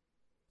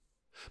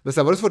 Men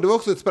sen var det svårt, det var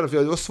också ett spännande,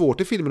 för det var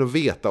svårt i filmen att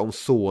veta om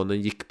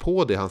sonen gick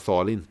på det han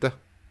sa eller inte.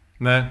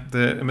 Nej,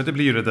 men det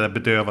blir ju det där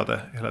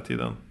bedövade hela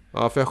tiden.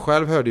 Ja, för jag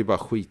själv hörde ju bara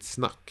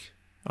skitsnack.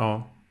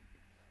 Ja.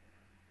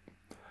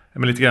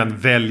 Men lite grann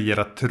väljer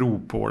att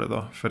tro på det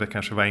då, för det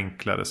kanske var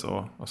enklare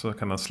så. Och så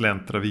kan han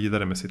släntra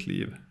vidare med sitt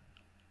liv.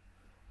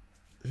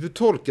 Hur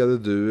tolkade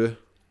du?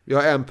 Vi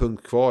har en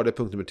punkt kvar, det är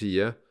punkt nummer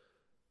 10.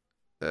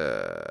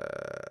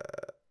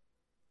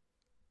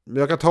 Men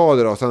jag kan ta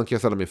det då, sen kan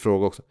jag ställa min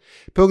fråga också.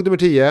 Punkt nummer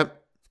 10.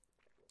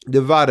 Det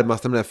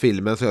varmaste med den här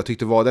filmen, så jag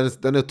tyckte var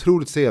den är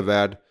otroligt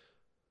sevärd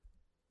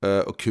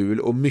och kul,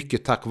 och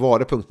mycket tack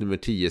vare punkt nummer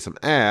 10, som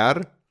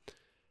är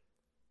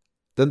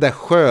den där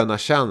sköna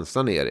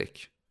känslan,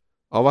 Erik,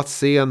 av att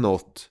se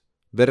något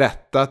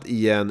berättat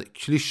i en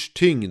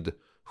klyschtyngd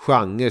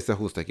genre,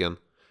 stationstecken,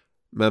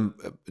 men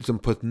liksom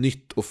på ett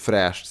nytt och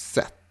fräscht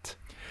sätt.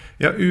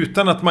 Ja,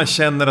 utan att man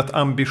känner att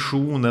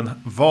ambitionen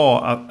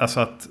var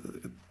att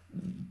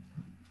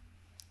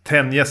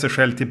tänja sig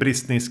själv till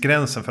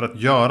bristningsgränsen för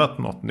att göra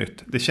något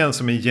nytt. Det känns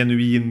som en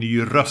genuin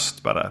ny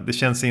röst bara. Det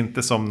känns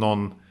inte som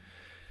någon...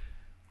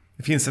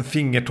 Det finns en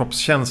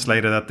fingertoppskänsla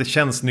i det där. Att det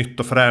känns nytt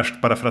och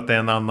fräscht bara för att det är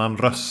en annan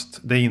röst.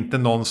 Det är inte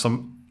någon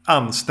som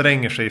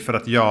anstränger sig för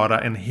att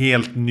göra en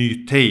helt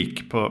ny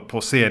take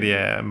på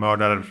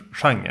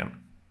seriemördargenren.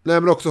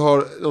 Nej, men också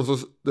har någon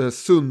sorts den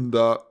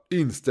sunda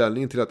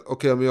inställningen till att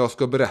okej, om jag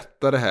ska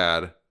berätta det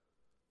här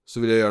så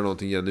vill jag göra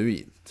någonting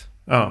genuint.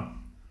 Ja.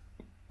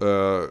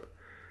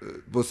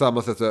 På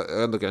samma sätt så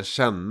jag ändå kan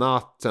känna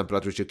att, till exempel,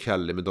 att Richard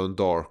Kelly med Don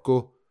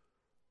Darko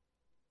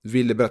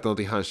ville berätta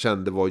någonting han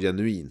kände var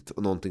genuint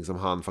och någonting som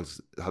han faktiskt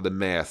hade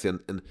med sig,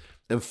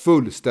 en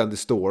fullständig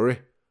story.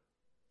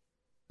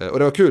 Och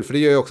det var kul, för det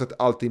gör ju också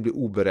att allting blir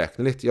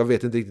oberäkneligt. Jag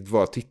vet inte riktigt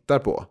vad jag tittar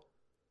på.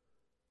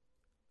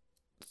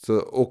 Så,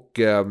 och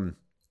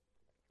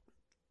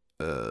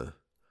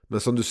men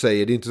som du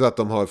säger, det är inte så att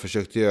de har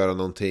försökt göra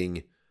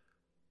någonting.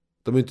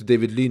 De har inte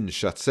David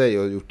Lynchat sig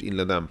och gjort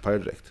Inland Empire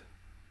direkt.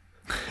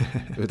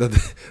 Utan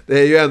det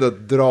är ju ändå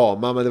ett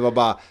drama, men det var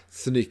bara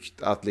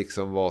snyggt att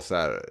liksom vara så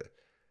här,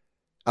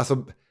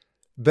 alltså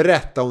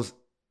berätta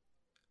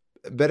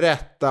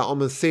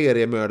om en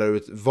seriemördare ur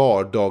ett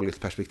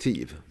vardagligt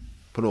perspektiv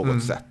på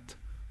något sätt.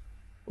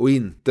 Och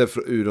inte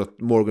ur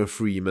något Morgan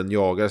Freeman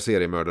jagar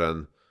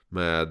seriemördaren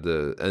med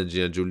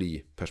Angelina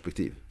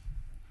Jolie-perspektiv.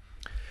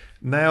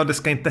 Nej, och det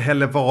ska inte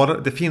heller vara...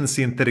 Det finns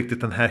inte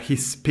riktigt den här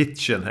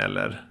hisspitchen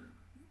heller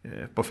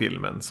på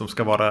filmen som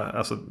ska vara...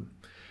 Alltså,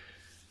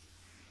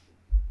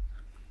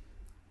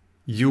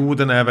 jo,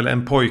 den är väl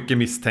en pojke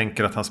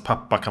misstänker att hans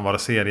pappa kan vara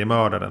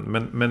seriemördaren.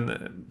 Men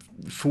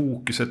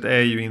fokuset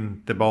är ju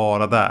inte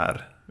bara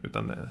där.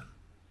 Utan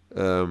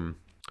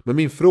men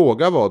min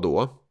fråga var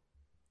då...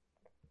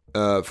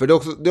 för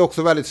det är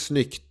också väldigt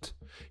snyggt.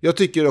 Jag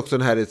tycker också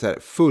den här är så här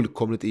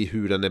fullkomligt i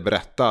hur den är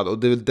berättad. Och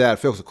det är väl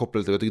därför jag också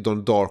kopplar till. Jag tycker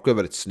Don Darko är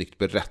väldigt snyggt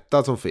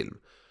berättad som film.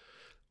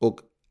 Och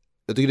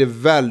jag tycker det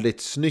är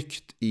väldigt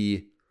snyggt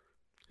i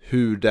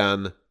hur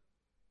den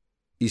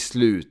i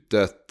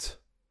slutet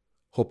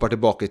hoppar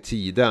tillbaka i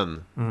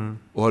tiden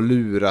och har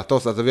lurat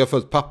oss. Alltså vi har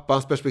följt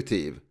pappans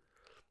perspektiv.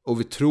 Och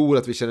vi tror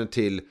att vi känner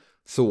till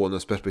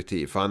sonens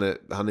perspektiv. För han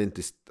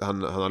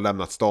har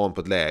lämnat stan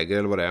på ett läger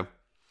eller vad det är.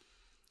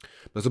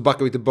 Men så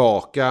backar vi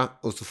tillbaka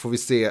och så får vi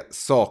se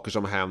saker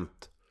som har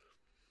hänt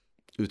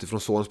utifrån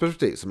sonens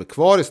perspektiv, som är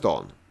kvar i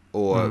stan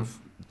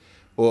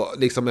och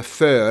liksom är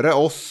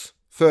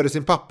före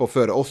sin pappa och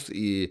före oss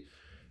i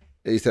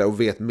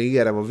och vet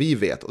mer än vad vi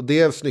vet. Och det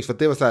är snyggt, för att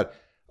det var så här,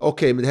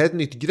 okej, men det här är ett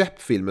nytt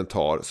grepp filmen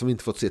tar som vi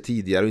inte fått se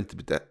tidigare och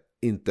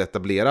inte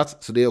etablerats,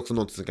 så det är också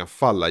något som kan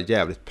falla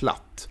jävligt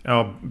platt.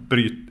 Ja,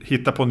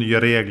 hitta på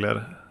nya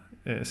regler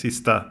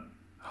sista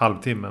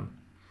halvtimmen.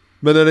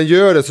 Men när den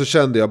gör det så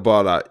kände jag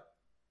bara,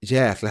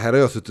 jäklar, här har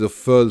jag suttit och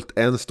följt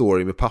en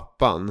story med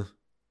pappan.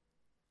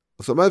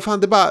 Och så, men fan,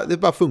 det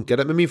bara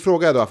funkade. Men min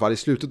fråga är då i alla fall i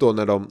slutet då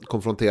när de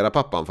konfronterar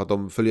pappan, för att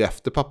de följer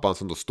efter pappan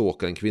som då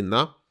stalkar en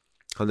kvinna.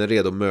 Han är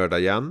redo att mörda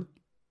igen.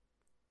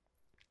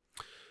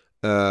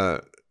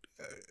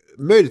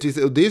 Möjligtvis,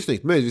 och det är ju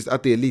snyggt, möjligtvis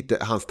att det är lite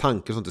hans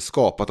tankar som inte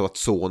skapat av att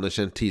sonen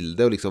känner till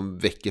det och liksom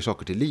väcker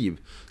saker till liv.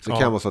 Så det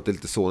kan vara så att det är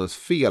lite sonens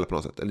fel på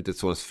något sätt. Eller inte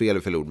sonens fel är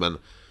fel ord, men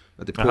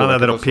att det han är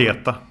där och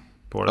peta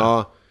på det.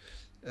 Ja,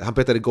 han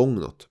petar igång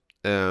något.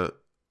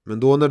 Men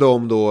då när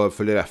de då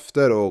följer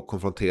efter och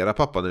konfronterar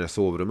pappan i det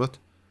sovrummet.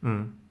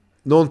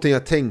 Någonting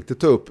jag tänkte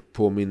ta upp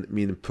på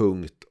min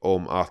punkt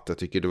om att jag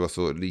tycker det var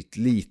så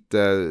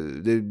lite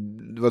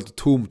det var lite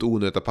tomt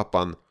onödigt att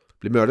pappan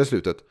blir mördad i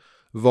slutet,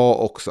 var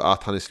också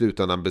att han i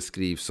slutändan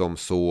beskrivs som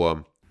så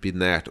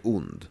binärt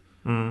ond.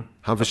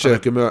 Han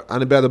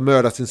är beredd att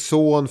mörda sin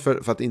son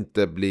för att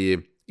inte bli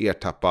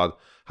ertappad.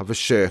 Han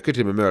försöker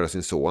till och med mörda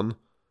sin son.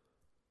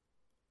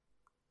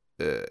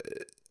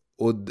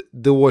 Och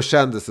då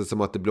kändes det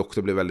som att det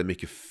också blev väldigt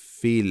mycket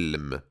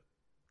film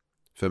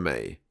för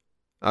mig.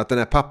 Att den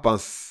här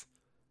pappans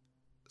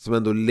som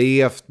ändå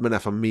levt med den här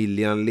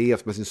familjen,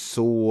 levt med sin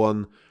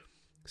son,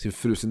 sin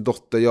fru, sin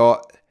dotter.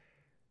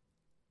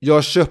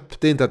 Jag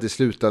köpte inte att i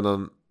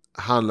slutändan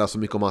handlar så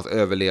mycket om hans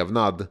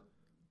överlevnad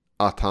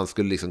att han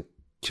skulle liksom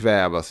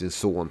kväva sin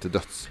son till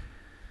döds.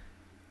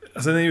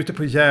 Alltså den är ute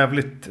på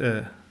jävligt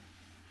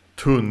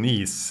tunn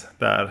is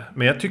där.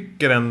 Men jag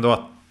tycker ändå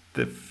att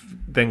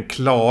den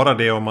klarar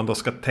det om man då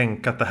ska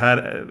tänka att det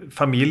här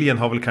familjen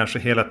har väl kanske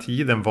hela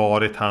tiden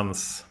varit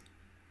hans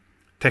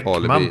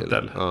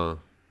täckmantel. Ja.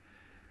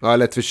 Ja,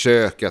 eller ett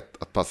försök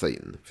att passa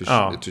in.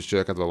 Ett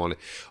försök att vara vanlig.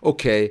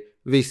 Okej,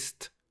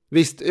 visst.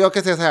 Jag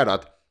kan säga så här då,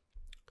 att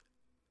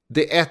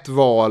det är ett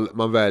val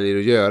man väljer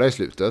att göra i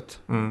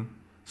slutet.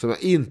 Som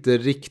jag inte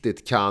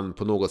riktigt kan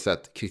på något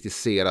sätt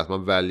kritisera att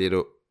man väljer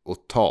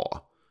att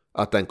ta.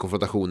 Att den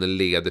konfrontationen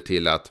leder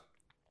till att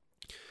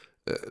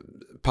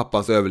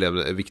pappans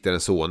överlevnad är viktigare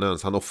än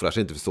sonens. Han offrar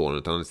sig inte för sonen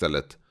utan han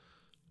istället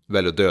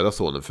väljer att döda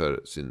sonen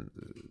för sin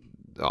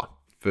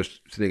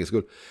egen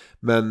skull.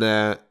 Men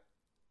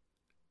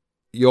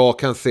jag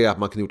kan säga att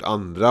man kan gjort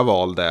andra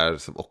val där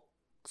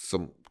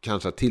som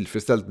kanske har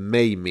tillfredsställt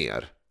mig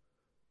mer.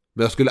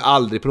 Men jag skulle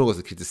aldrig på något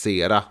sätt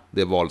kritisera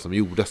det val som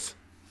gjordes.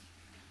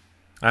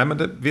 Nej,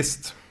 men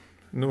visst.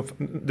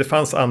 Det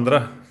fanns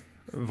andra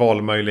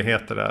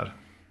valmöjligheter där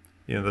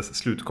i den där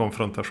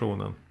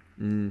slutkonfrontationen.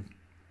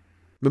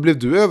 Men blev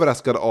du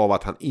överraskad av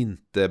att han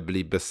inte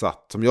blir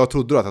besatt? Som jag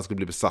trodde att han skulle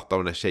bli besatt av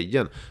den här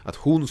tjejen. Att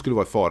hon skulle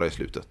vara i fara i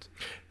slutet.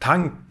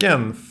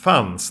 Tanken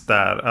fanns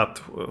där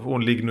att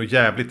hon ligger nog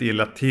jävligt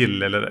illa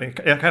till.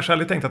 Eller, jag kanske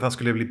aldrig tänkte att han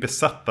skulle bli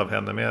besatt av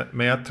henne.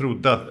 Men jag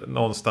trodde att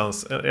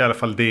någonstans, i alla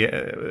fall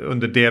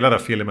under delar av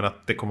filmen,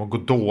 att det kommer att gå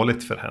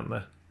dåligt för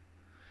henne.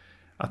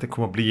 Att det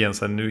kommer att bli en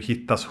sån här, nu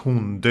hittas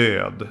hon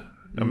död.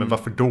 Ja, men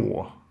varför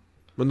då?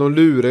 Men de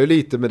lurar ju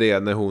lite med det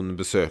när hon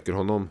besöker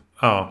honom.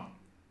 Ja.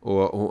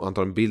 Och han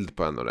tar en bild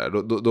på henne där.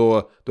 Då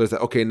är det så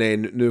här, okej, nej,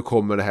 nu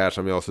kommer det här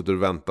som jag har suttit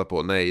och väntat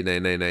på. Nej.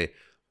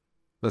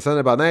 Men sen är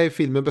det bara, nej,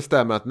 filmen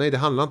bestämmer att nej, det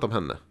handlar inte om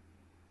henne.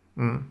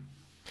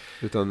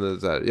 Utan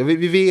så här,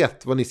 vi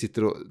vet vad ni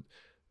sitter och...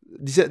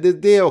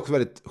 Det är också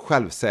väldigt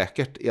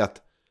självsäkert i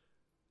att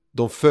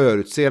de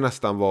förutser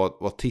nästan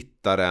vad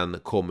tittaren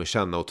kommer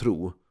känna och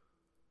tro.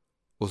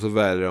 Och så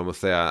väljer de att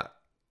säga,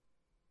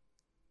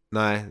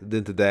 nej, det är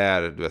inte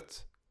där, du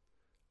vet.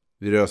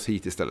 Vi rör oss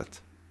hit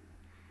istället.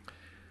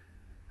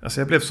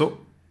 Alltså jag blev så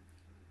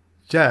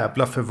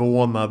jävla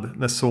förvånad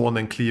när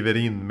sonen kliver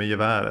in med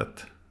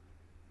geväret.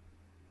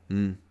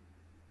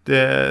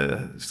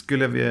 Det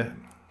skulle vi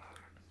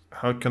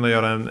ha kunnat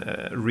göra en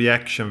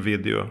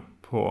reaction-video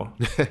på.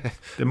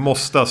 Det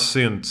måste ha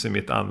synts i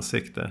mitt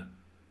ansikte.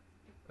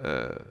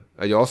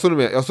 Jag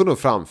såg nog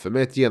framför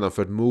mig ett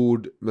genomfört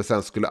mord, men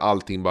sen skulle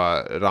allting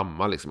bara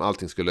ramma liksom.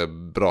 Allting skulle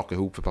braka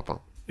ihop för pappan.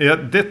 Ja,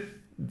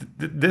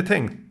 det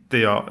tänkte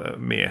jag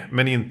med.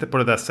 Men inte på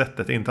det där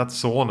sättet. Inte att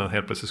sonen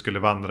helt plötsligt skulle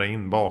vandra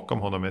in bakom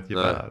honom med ett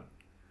gevär.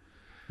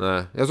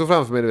 Nej. Jag såg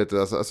framför mig,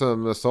 alltså,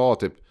 som jag sa,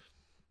 typ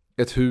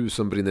ett hus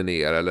som brinner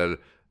ner. Eller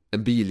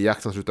en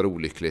biljakt som slutar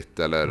olyckligt.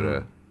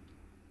 Eller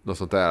något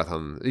sånt där. Att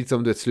han,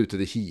 liksom du vet,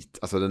 slutade hit.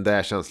 Alltså den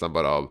där känslan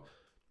bara av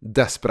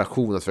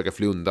desperation att försöka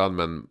fly undan,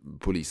 men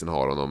polisen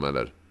har honom.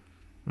 Eller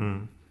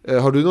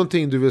har du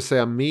någonting du vill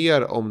säga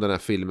mer om den här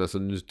filmen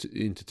som du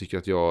inte tycker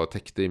att jag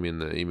täckte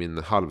i min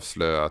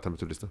halvslöa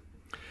temperaturlista?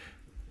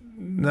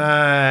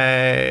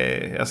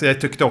 Nej, alltså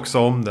jag tyckte också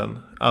om den.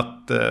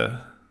 Att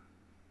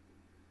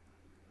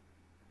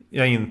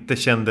jag inte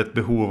kände ett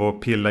behov av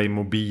att pilla i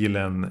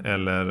mobilen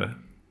eller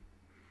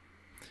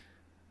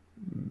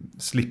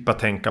slippa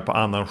tänka på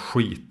annan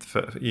skit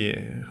i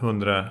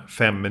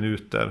 105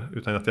 minuter.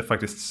 Utan att jag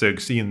faktiskt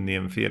sögs in i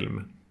en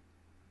film.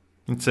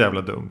 Inte så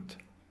jävla dumt.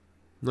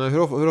 Nej,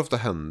 hur ofta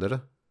händer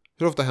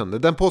det?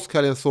 Den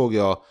påskhelgen såg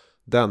jag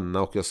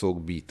denna och jag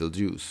såg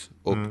Beetlejuice.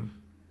 Och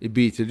I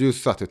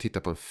Beetlejuice satt jag och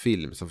tittade på en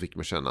film som fick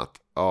mig känna att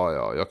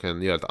jag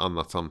kan göra ett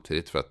annat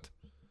samtidigt för att...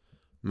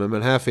 Men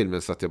med den här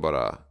filmen satt jag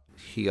bara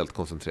helt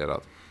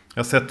koncentrerad. Jag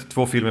har sett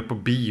 2 filmer på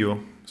bio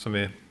som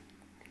vi,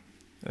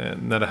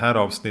 när det här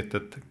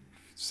avsnittet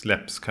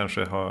släpps,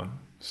 kanske har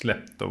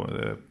släppt då.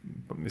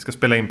 Vi ska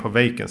spela in på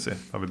Vacancy,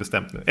 har vi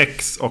bestämt nu.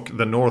 X och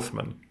The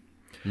Northman.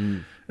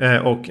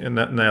 Och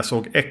när jag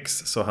såg X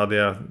så hade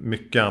jag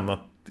mycket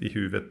annat i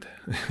huvudet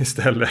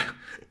istället.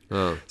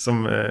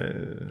 Som,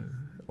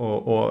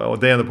 och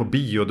det är ändå på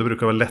bio, det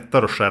brukar vara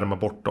lättare att skärma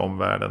bort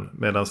omvärlden.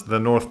 Medan The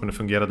Northman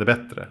fungerade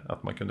bättre.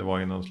 Att man kunde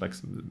vara i någon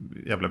slags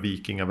jävla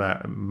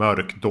vikingavärld,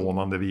 mörk,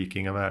 dånande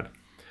vikingavärld.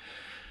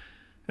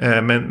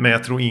 Men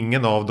jag tror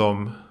ingen av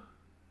dem...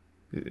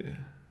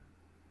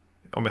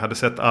 Om jag hade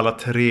sett alla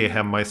 3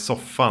 hemma i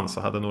soffan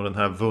så hade nog den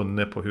här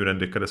vunnit på hur den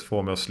lyckades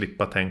få mig att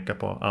slippa tänka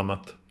på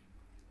annat.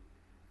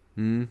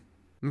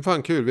 Men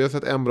fan kul, vi har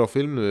sett en bra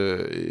film nu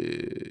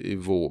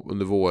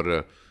under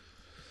vår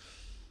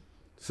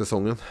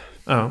säsongen.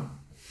 Ja.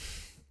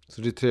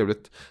 Så det är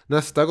trevligt.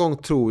 Nästa gång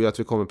tror jag att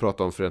vi kommer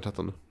prata om Fredag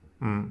 13.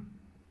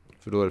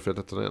 För då är det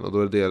Fredag 13 igen. Och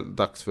då är det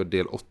dags för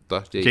del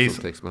 8,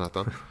 Jason Takes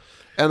Manhattan.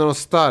 En av de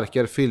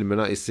starkare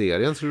filmerna i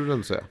serien, skulle du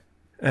ändå säga.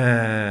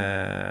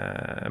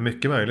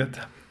 Mycket möjligt.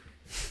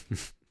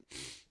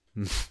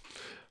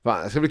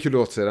 Fan, det ska bli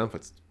kul att se den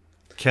faktiskt.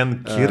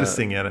 Ken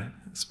Kirsinger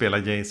spelar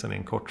Jason i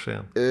en kort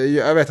scen.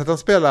 Jag vet att han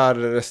spelar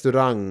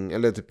restaurang,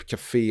 eller typ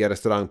café,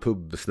 restaurang,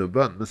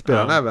 pub-snubben. Men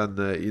spelar han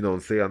även i någon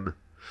scen?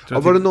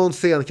 Var det någon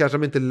scen kanske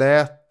de inte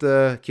lät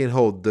Ken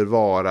Hodder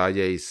vara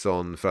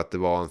Jason för att det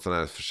var en sån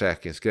här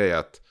försäkringsgrej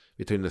att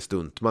vi tar in en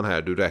stuntman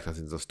här, du räknas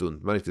inte som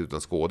stuntman riktigt utan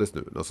skådis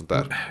nu, något sånt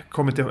där.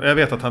 Jag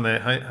vet att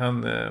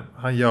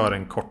han gör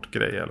en kort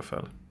grej i alla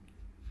fall.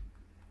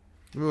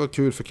 Det var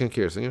kul för Ken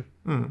Kirsinger.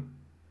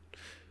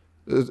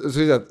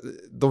 Så att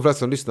de flesta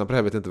som lyssnar på det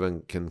här vet inte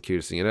vem Ken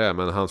Kirsinger är,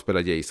 men han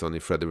spelar Jason i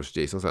Freddy vs.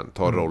 Jason sen.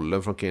 Tar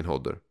rollen från Ken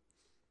Hodder.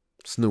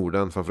 Snor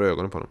den framför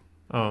ögonen på honom.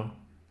 Ja,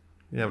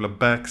 jävla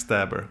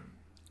backstabber.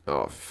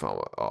 Ja, fan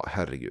vad,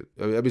 herregud.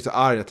 Jag blir så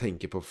arg när jag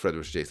tänker på Freddy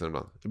vs. Jason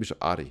ibland. Jag blir så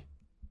arg.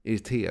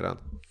 Irriterad.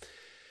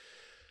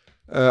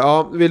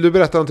 Vill du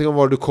berätta någonting om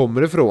var du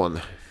kommer ifrån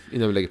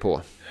innan vi lägger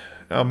på?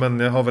 Ja, men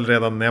jag har väl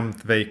redan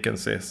nämnt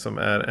Vacancy, som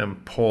är en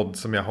podd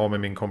som jag har med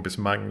min kompis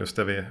Magnus,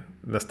 där vi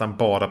nästan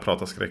bara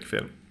pratar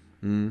skräckfilm.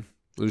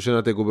 Och du känner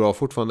att det går bra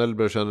fortfarande, eller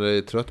börjar du känna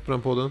dig trött på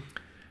den podden?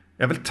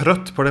 Jag är väl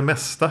trött på det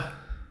mesta.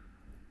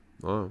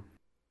 Ja.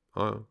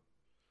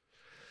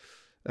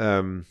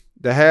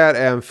 Det här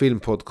är en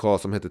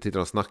filmpodcast som heter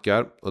Tittarna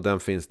snackar, och den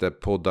finns där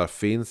poddar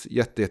finns.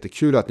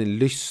 Jättekul att ni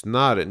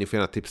lyssnar. Ni får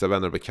gärna tipsa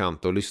vänner och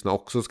bekanta och lyssna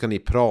också, så kan ni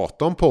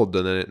prata om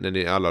podden när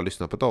ni alla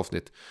lyssnar på ett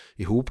avsnitt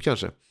ihop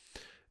kanske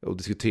och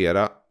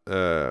diskutera.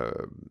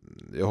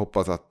 Jag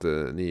hoppas att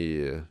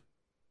ni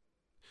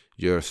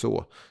gör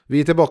så. Vi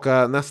är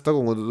tillbaka nästa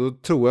gång, och då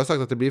tror jag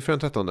sagt att det blir för den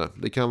 13.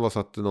 Det kan vara så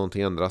att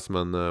någonting ändras,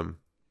 men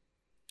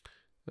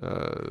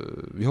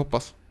vi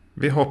hoppas.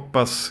 Vi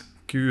hoppas.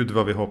 Gud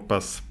vad vi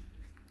hoppas.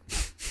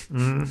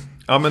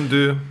 Ja, men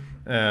du,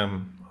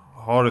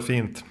 har det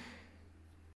fint.